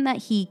one that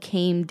he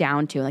came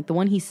down to, like the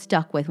one he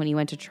stuck with when he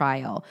went to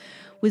trial,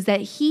 was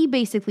that he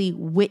basically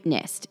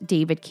witnessed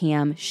David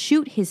Camm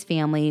shoot his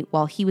family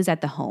while he was at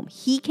the home.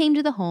 He came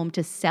to the home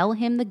to sell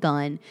him the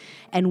gun,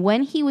 and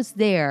when he was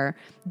there,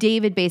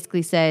 David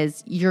basically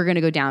says, you're going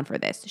to go down for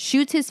this.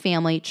 Shoots his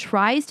family,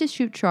 tries to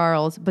shoot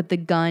Charles, but the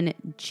gun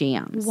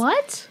jams.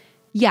 What?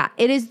 Yeah,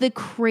 it is the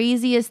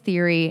craziest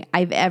theory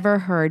I've ever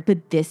heard,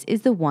 but this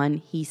is the one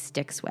he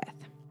sticks with.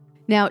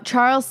 Now,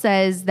 Charles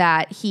says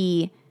that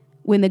he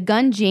when the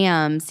gun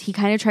jams, he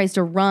kind of tries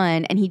to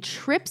run and he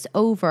trips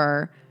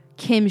over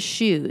Kim's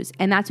shoes.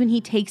 And that's when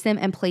he takes them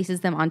and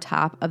places them on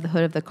top of the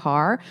hood of the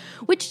car,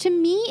 which to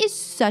me is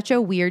such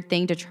a weird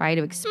thing to try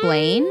to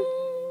explain.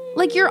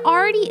 Like, you're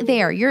already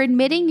there. You're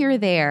admitting you're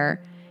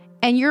there.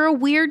 And you're a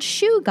weird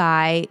shoe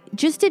guy.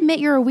 Just admit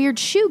you're a weird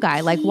shoe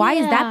guy. Like, why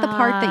is that the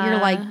part that you're,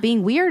 like,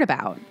 being weird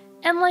about?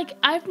 And, like,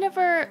 I've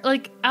never,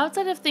 like,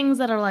 outside of things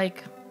that are,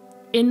 like,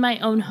 in my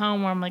own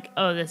home where I'm like,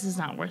 oh, this is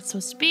not where it's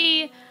supposed to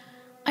be,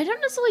 I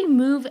don't necessarily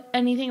move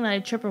anything that I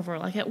trip over.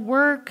 Like, at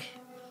work,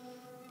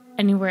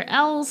 anywhere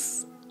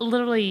else,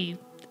 literally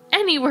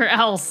anywhere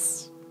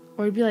else.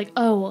 Or I'd be like,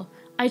 oh,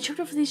 I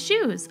tripped over these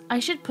shoes. I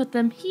should put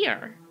them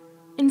here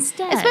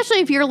instead. Especially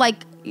if you're, like,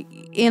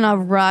 in a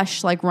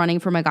rush, like running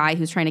from a guy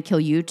who's trying to kill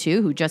you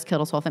too, who just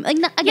killed his whole family.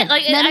 Like, again,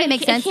 none of it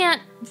makes sense. I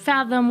can't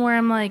fathom where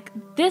I'm like,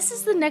 this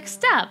is the next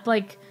step.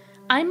 Like,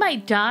 I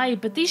might die,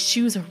 but these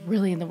shoes are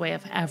really in the way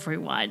of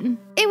everyone.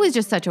 It was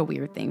just such a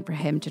weird thing for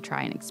him to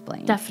try and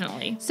explain.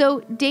 Definitely.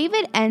 So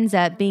David ends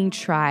up being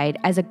tried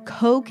as a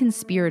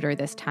co-conspirator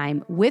this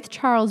time with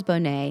Charles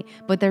Bonnet,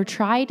 but they're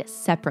tried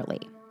separately.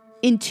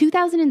 In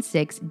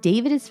 2006,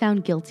 David is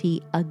found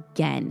guilty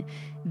again.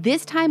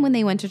 This time when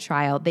they went to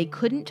trial, they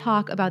couldn't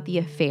talk about the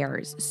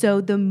affairs.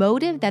 So the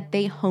motive that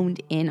they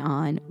honed in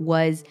on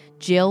was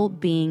Jill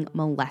being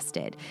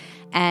molested.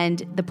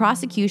 And the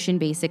prosecution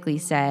basically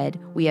said,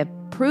 we have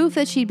proof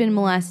that she'd been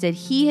molested,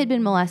 he had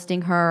been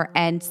molesting her,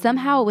 and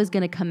somehow it was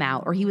going to come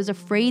out, or he was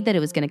afraid that it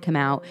was going to come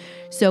out.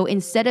 So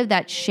instead of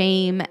that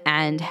shame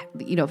and,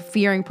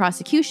 fearing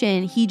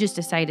prosecution, he just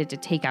decided to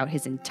take out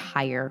his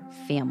entire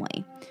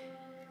family.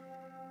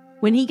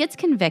 When he gets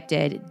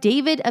convicted,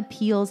 David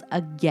appeals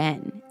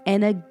again,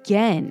 and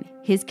again,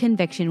 his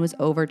conviction was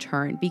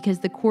overturned because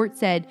the court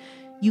said,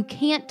 you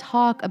can't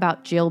talk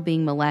about Jill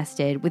being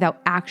molested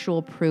without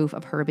actual proof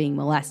of her being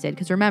molested.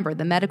 Because remember,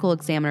 the medical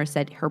examiner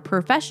said her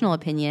professional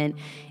opinion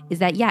is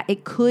that,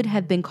 it could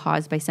have been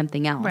caused by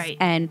something else. Right.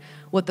 And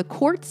what the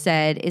court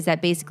said is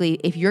that basically,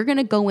 if you're going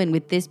to go in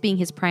with this being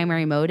his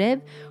primary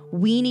motive,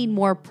 we need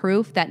more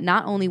proof that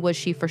not only was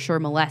she for sure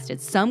molested,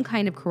 some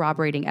kind of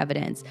corroborating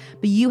evidence,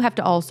 but you have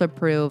to also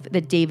prove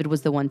that David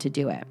was the one to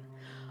do it.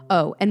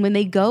 Oh, and when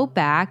they go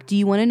back, do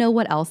you want to know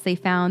what else they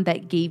found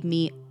that gave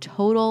me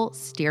total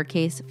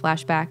staircase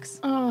flashbacks?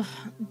 Oh,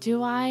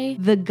 do I?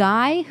 The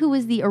guy who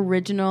was the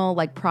original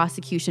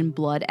prosecution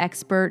blood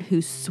expert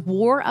who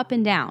swore up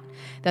and down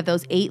that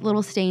those 8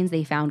 little stains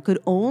they found could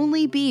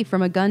only be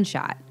from a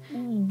gunshot.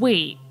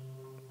 Wait,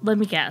 let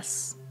me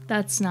guess.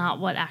 That's not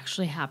what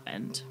actually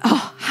happened.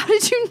 Oh, how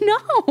did you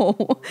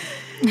know?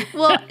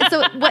 Well,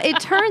 so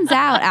it turns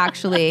out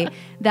actually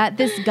that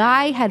this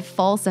guy had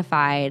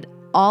falsified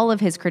all of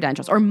his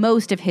credentials, or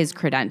most of his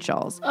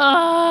credentials.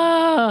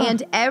 Oh.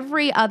 And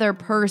every other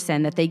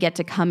person that they get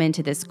to come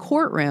into this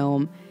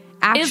courtroom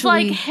actually... It's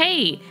like,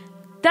 hey,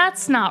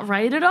 that's not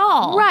right at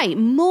all. Right.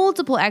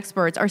 Multiple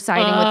experts are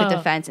siding with the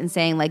defense and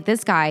saying,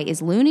 this guy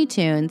is Looney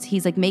Tunes.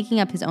 He's, making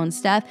up his own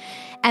stuff.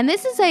 And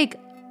this is,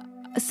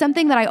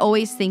 something that I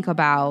always think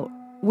about,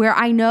 where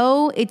I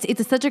know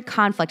it's such a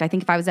conflict, I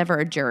think, if I was ever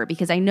a juror,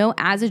 because I know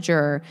as a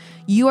juror,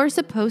 you are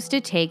supposed to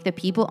take the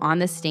people on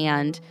the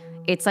stand.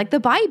 It's like the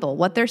Bible.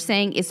 What they're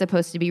saying is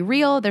supposed to be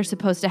real. They're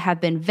supposed to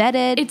have been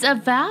vetted. It's a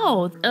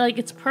vow.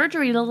 It's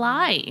perjury to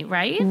lie,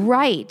 right?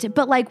 Right.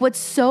 But what's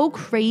so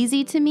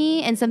crazy to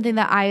me, and something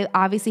that I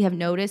obviously have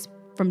noticed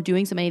from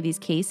doing so many of these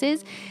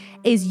cases,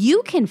 is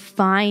you can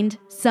find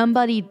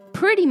somebody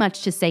pretty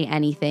much to say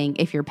anything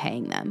if you're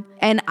paying them.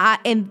 And I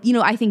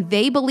think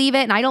they believe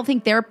it, and I don't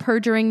think they're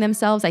perjuring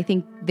themselves. I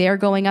think they're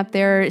going up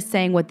there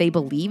saying what they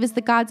believe is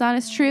the God's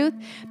honest truth.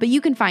 But you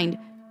can find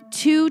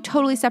 2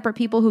 totally separate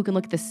people who can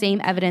look at the same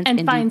evidence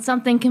and find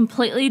something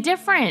completely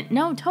different.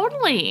 No,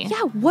 totally.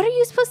 Yeah, what are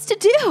you supposed to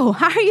do?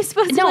 How are you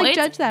supposed to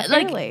judge that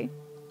fairly?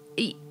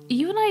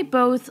 You and I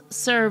both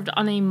served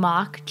on a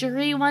mock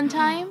jury one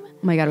time. Oh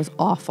my God, it was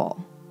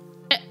awful.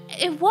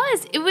 It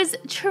was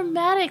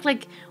traumatic.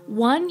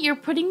 One, you're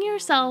putting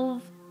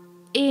yourself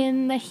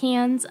in the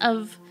hands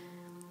of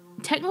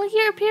technically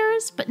your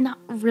peers, but not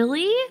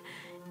really.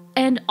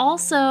 And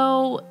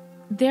also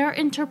their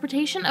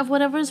interpretation of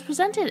whatever is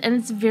presented. And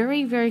it's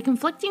very, very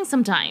conflicting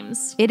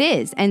sometimes. It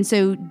is. And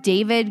so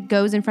David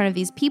goes in front of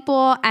these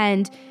people,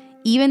 and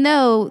even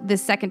though the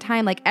second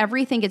time,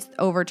 everything gets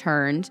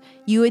overturned,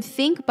 you would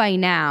think by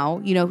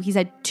now, he's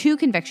had 2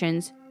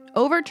 convictions,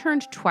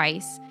 overturned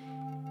twice.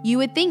 You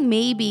would think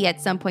maybe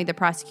at some point the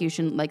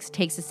prosecution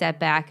takes a step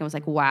back and was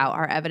like, wow,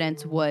 our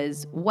evidence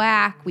was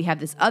whack. We have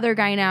this other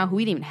guy now who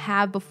we didn't even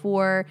have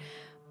before.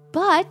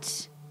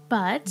 But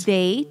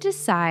they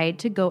decide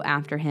to go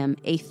after him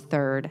a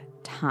 3rd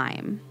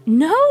time.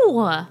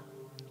 No.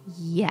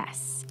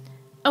 Yes.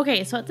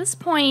 Okay, so at this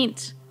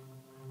point,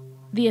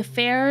 the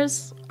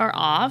affairs are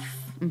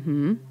off.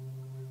 Mm-hmm.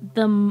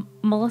 The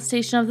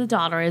molestation of the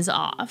daughter is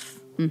off.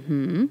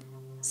 Mm-hmm.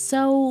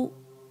 So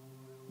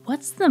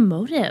what's the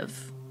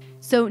motive?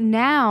 So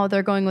now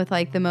they're going with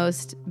the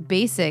most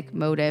basic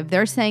motive,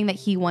 they're saying that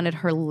he wanted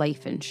her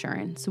life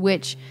insurance,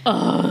 which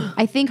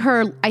I think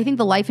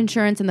the life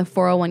insurance and the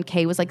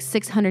 401k was like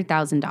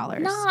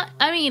 $600,000.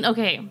 I mean,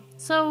 okay,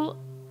 so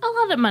a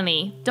lot of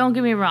money, don't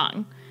get me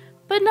wrong,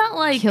 but not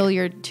like... Kill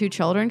your 2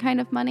 children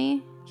kind of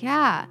money?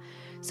 Yeah.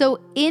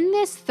 So in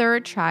this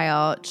third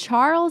trial,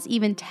 Charles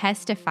even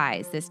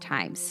testifies this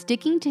time,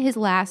 sticking to his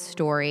last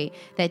story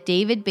that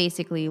David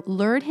basically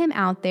lured him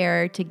out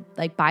there to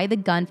like buy the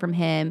gun from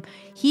him.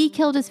 He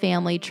killed his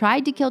family,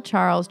 tried to kill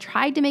Charles,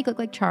 tried to make it look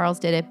like Charles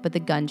did it, but the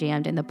gun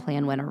jammed and the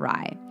plan went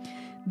awry.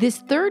 This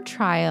third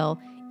trial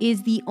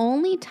is the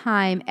only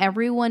time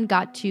everyone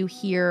got to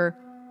hear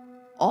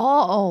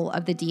all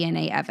of the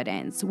DNA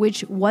evidence,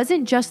 which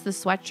wasn't just the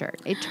sweatshirt.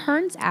 It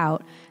turns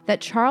out that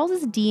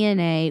Charles's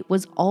DNA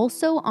was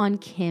also on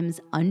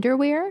Kim's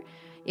underwear.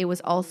 It was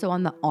also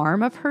on the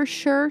arm of her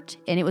shirt,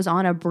 and it was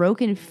on a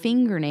broken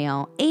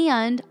fingernail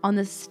and on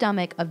the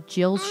stomach of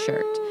Jill's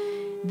shirt.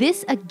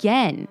 This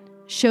again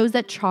shows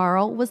that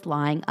Charles was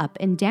lying up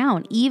and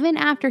down, even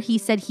after he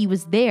said he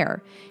was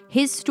there.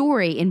 His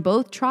story in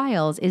both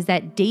trials is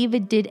that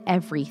David did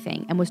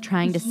everything and was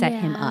trying to set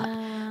him up.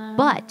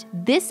 But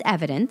this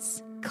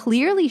evidence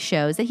clearly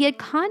shows that he had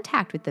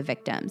contact with the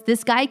victims.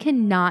 This guy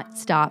cannot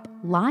stop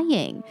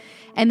lying.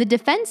 And the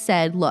defense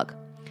said, look,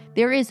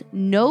 there is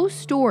no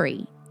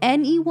story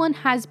anyone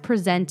has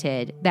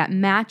presented that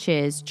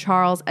matches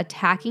Charles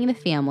attacking the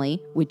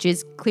family, which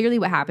is clearly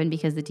what happened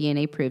because the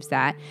DNA proves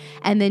that,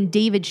 and then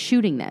David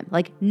shooting them.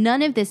 Like,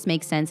 none of this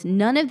makes sense.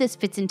 None of this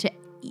fits into,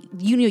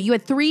 you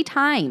had 3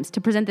 times to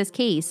present this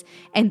case,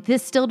 and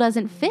this still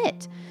doesn't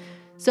fit.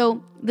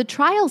 So the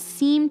trial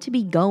seemed to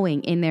be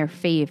going in their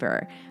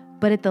favor,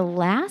 but at the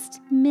last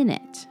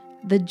minute,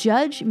 the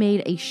judge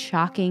made a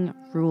shocking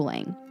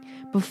ruling.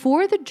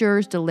 Before the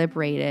jurors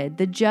deliberated,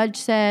 the judge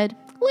said,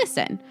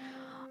 listen,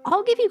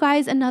 I'll give you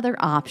guys another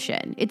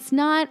option. It's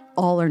not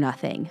all or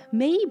nothing.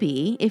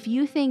 Maybe if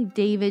you think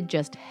David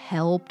just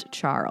helped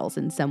Charles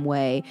in some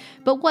way,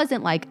 but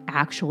wasn't like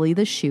actually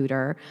the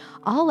shooter,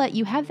 I'll let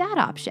you have that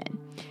option.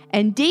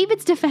 And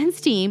David's defense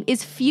team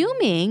is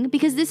fuming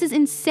because this is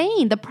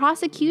insane. The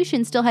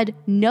prosecution still had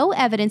no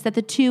evidence that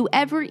the two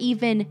ever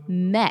even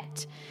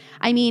met.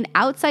 I mean,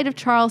 outside of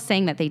Charles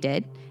saying that they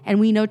did, and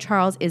we know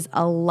Charles is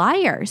a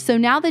liar. So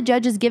now the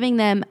judge is giving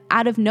them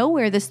out of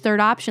nowhere this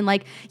third option.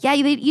 Like, yeah,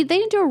 they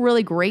didn't do a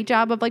really great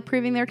job of like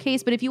proving their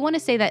case. But if you want to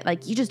say that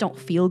like you just don't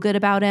feel good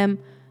about him,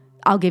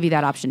 I'll give you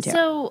that option too.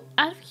 So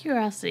out of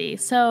curiosity,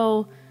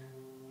 so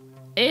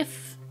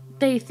if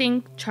they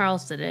think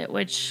Charles did it,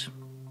 which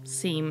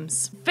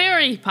seems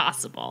very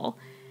possible,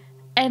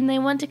 and they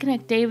want to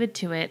connect David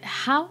to it,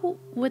 how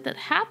would that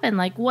happen?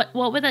 Like, what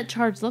would that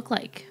charge look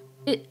like?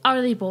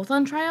 Are they both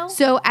on trial?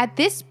 So at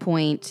this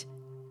point,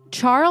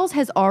 Charles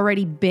has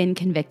already been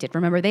convicted.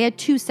 Remember, they had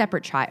 2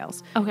 separate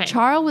trials. Okay.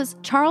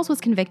 Charles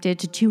was convicted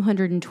to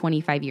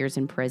 225 years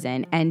in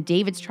prison, and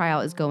David's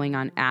trial is going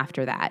on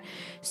after that.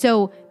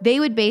 So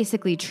they would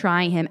basically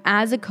try him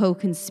as a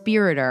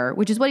co-conspirator,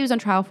 which is what he was on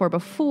trial for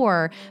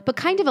before, but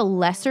kind of a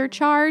lesser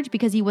charge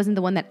because he wasn't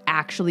the one that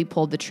actually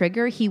pulled the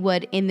trigger. He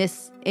would, in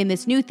this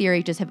new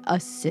theory, just have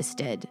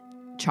assisted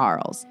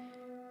Charles.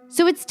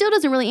 So it still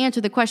doesn't really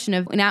answer the question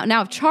of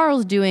now if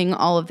Charles doing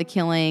all of the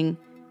killing,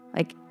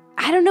 like,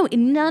 I don't know,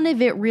 none of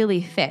it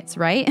really fits,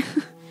 right?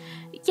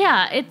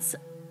 Yeah, it's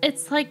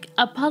like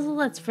a puzzle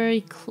that's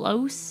very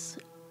close,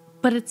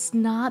 but it's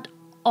not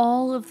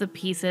all of the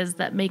pieces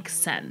that make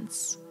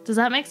sense. Does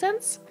that make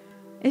sense?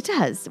 It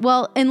does.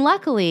 Well, and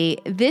luckily,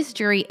 this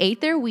jury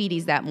ate their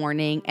Wheaties that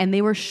morning, and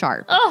they were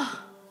sharp.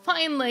 Oh,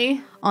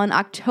 finally. On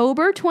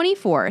October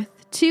 24th,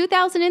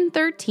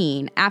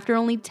 2013, after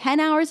only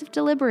 10 hours of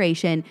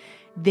deliberation,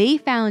 they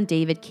found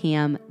David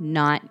Camm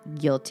not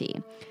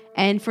guilty.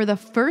 And for the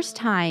first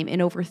time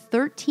in over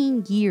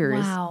 13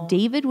 years, wow,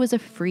 David was a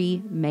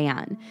free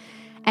man.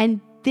 And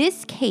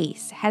this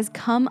case has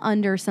come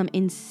under some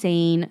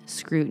insane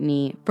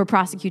scrutiny for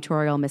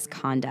prosecutorial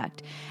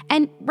misconduct.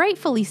 And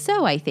rightfully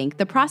so, I think.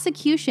 The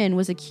prosecution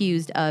was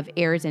accused of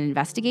errors in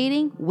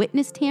investigating,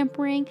 witness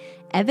tampering,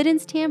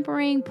 evidence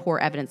tampering, poor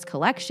evidence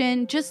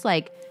collection, just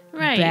like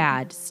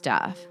bad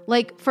stuff.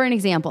 Like, for an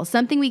example,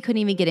 something we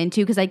couldn't even get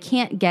into because I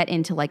can't get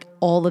into like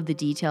all of the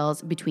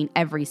details between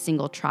every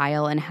single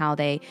trial and how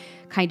they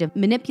kind of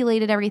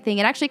manipulated everything.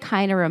 It actually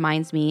kind of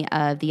reminds me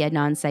of the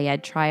Adnan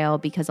Syed trial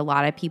because a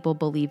lot of people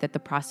believe that the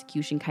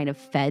prosecution kind of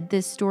fed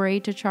this story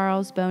to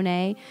Charles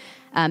Bonnet.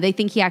 They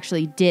think he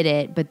actually did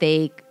it, but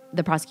the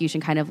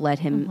prosecution kind of led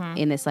him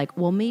in this like,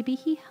 well, maybe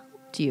he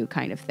helped you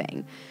kind of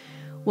thing.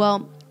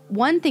 Well,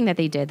 one thing that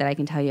they did that I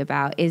can tell you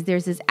about is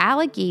there's this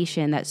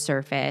allegation that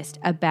surfaced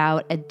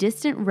about a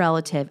distant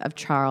relative of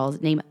Charles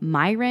named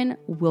Myron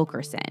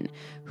Wilkerson,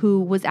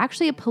 who was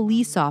actually a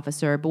police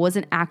officer but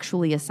wasn't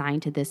actually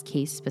assigned to this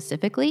case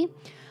specifically.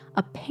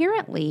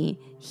 Apparently,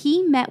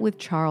 he met with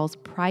Charles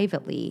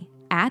privately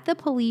at the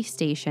police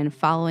station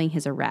following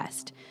his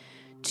arrest.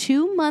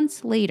 2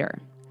 months later,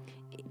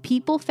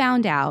 people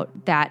found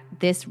out that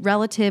this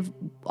relative,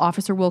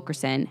 Officer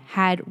Wilkerson,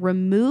 had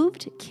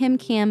removed Kim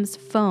Camm's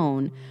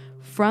phone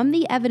from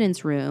the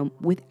evidence room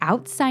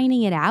without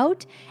signing it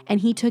out, and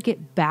he took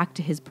it back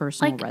to his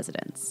personal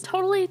residence.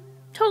 Totally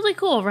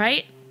cool,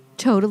 right?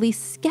 Totally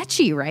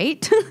sketchy,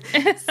 right?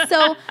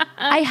 So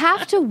I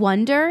have to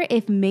wonder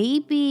if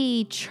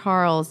maybe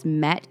Charles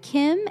met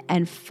Kim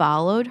and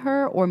followed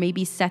her, or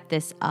maybe set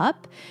this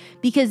up,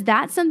 because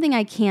that's something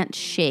I can't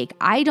shake.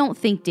 I don't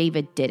think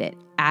David did it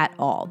at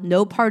all.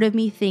 No part of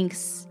me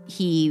thinks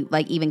he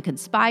even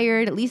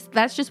conspired. At least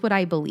that's just what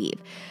I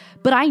believe.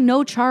 But I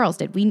know Charles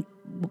did.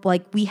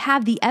 We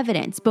have the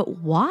evidence, but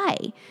why?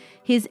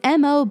 His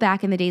MO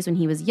back in the days when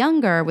he was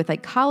younger with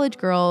college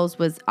girls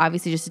was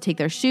obviously just to take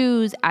their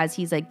shoes. As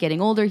he's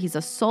getting older, he's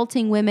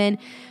assaulting women.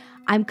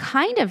 I'm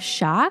kind of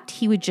shocked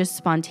he would just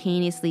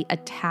spontaneously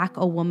attack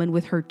a woman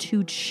with her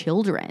 2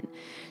 children.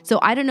 So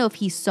I don't know if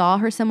he saw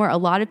her somewhere. A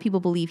lot of people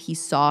believe he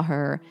saw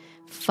her,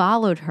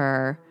 followed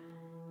her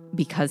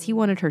because he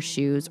wanted her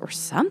shoes or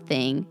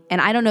something.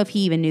 And I don't know if he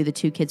even knew the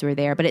 2 kids were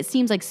there, but it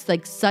seems like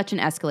such an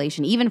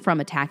escalation, even from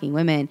attacking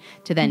women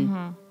to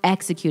then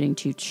executing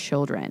 2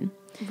 children.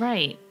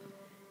 Right.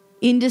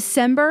 In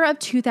December of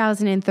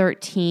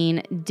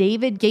 2013,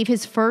 David gave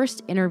his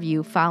first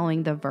interview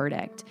following the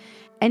verdict.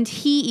 And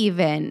he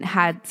even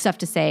had stuff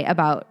to say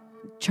about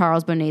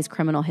Charles Bonnet's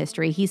criminal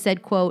history. He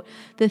said, quote,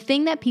 "The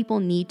thing that people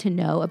need to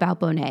know about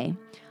Bonnet,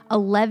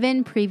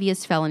 11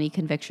 previous felony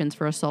convictions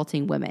for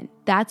assaulting women.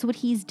 That's what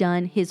he's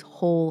done his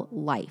whole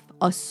life,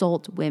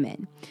 assault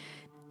women.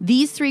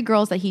 These 3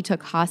 girls that he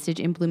took hostage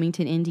in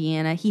Bloomington,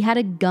 Indiana, he had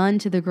a gun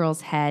to the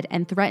girls' head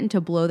and threatened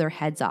to blow their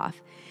heads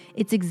off.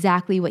 It's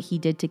exactly what he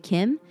did to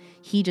Kim.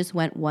 He just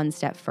went one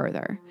step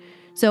further."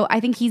 So I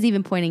think he's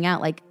even pointing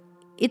out,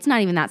 it's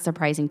not even that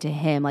surprising to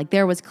him.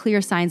 There was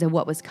clear signs of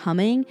what was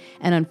coming.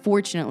 And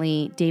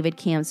unfortunately, David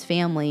Camm's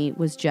family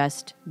was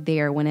just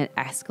there when it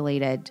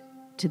escalated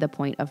to the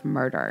point of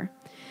murder.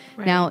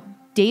 Right. Now,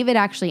 David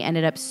actually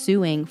ended up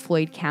suing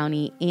Floyd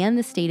County and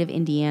the state of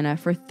Indiana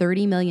for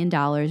 $30 million,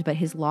 but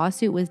his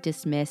lawsuit was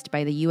dismissed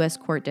by the U.S.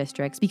 court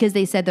districts because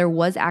they said there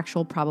was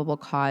actual probable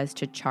cause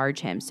to charge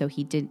him. So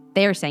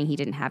they're saying he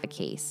didn't have a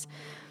case.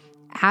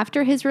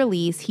 After his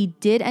release, he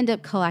did end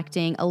up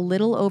collecting a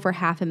little over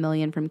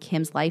 $500,000 from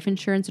Kim's life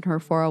insurance and her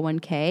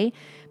 401k,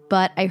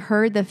 but I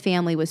heard the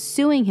family was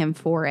suing him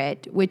for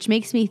it, which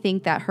makes me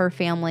think that her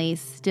family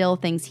still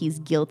thinks he's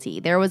guilty.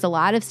 There was a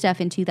lot of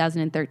stuff in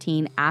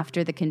 2013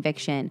 after the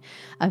conviction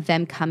of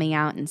them coming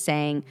out and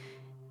saying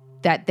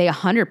that they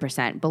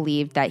 100%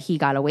 believed that he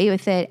got away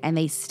with it, and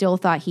they still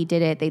thought he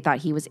did it. They thought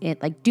he was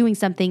doing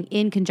something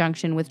in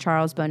conjunction with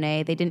Charles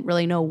Bonnet. They didn't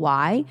really know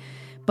why,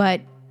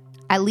 but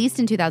at least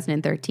in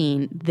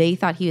 2013, they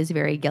thought he was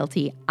very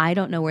guilty. I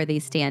don't know where they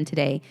stand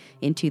today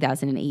in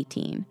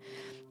 2018.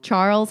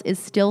 Charles is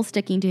still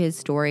sticking to his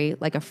story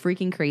like a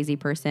freaking crazy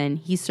person.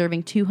 He's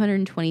serving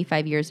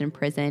 225 years in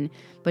prison,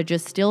 but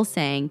just still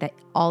saying that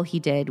all he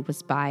did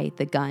was buy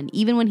the gun.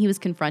 Even when he was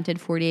confronted,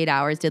 48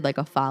 Hours did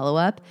a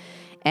follow-up,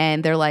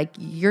 and they're like,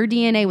 your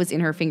DNA was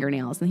in her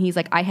fingernails. And he's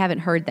like, I haven't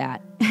heard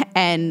that.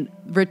 And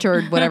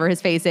Richard, whatever his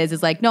face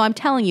is like, no, I'm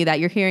telling you that.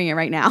 You're hearing it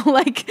right now.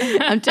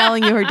 I'm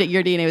telling you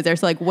your DNA was there.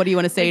 So what do you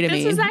want to say to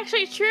me? This is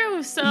actually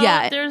true. So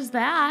yeah, there's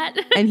that.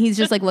 And he's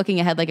just looking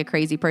ahead like a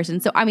crazy person.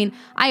 So, I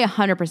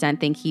 100%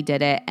 think he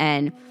did it.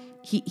 And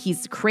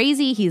he's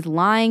crazy. He's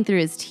lying through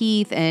his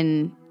teeth.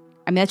 And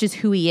that's just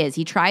who he is.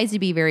 He tries to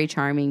be very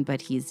charming,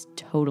 but he's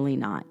totally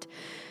not.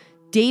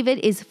 David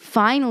is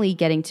finally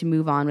getting to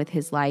move on with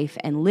his life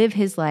and live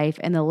his life.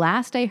 And the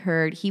last I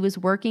heard, he was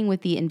working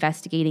with the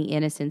Investigating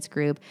Innocence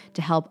group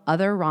to help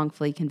other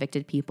wrongfully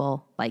convicted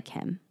people like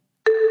him.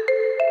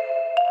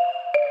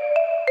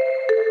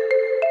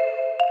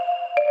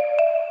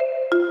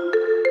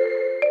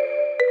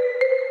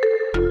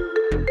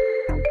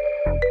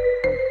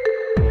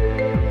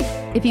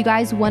 If you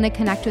guys want to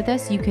connect with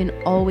us, you can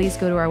always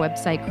go to our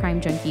website,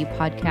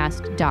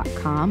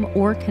 crimejunkiepodcast.com,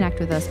 or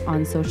connect with us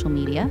on social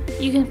media.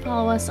 You can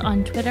follow us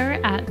on Twitter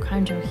at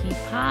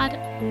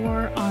CrimeJunkiePod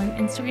or on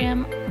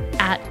Instagram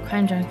at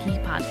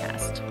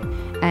CrimeJunkiePodcast.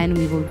 And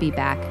we will be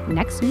back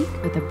next week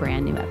with a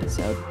brand new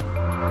episode.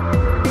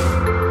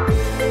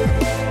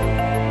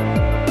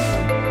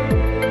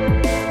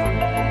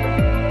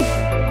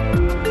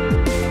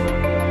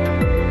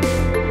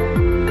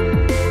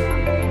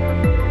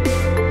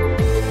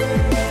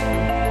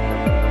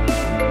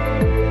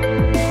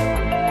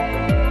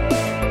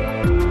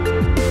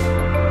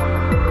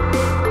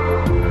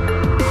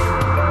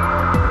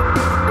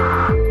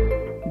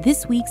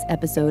 This week's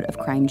episode of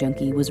Crime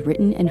Junkie was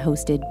written and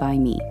hosted by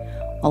me.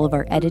 All of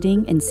our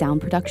editing and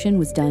sound production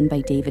was done by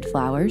David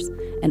Flowers,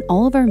 and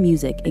all of our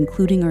music,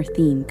 including our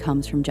theme,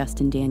 comes from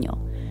Justin Daniel.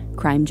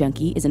 Crime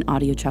Junkie is an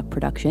Audio Chuck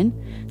production.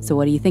 So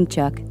what do you think,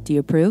 Chuck? Do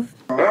you approve?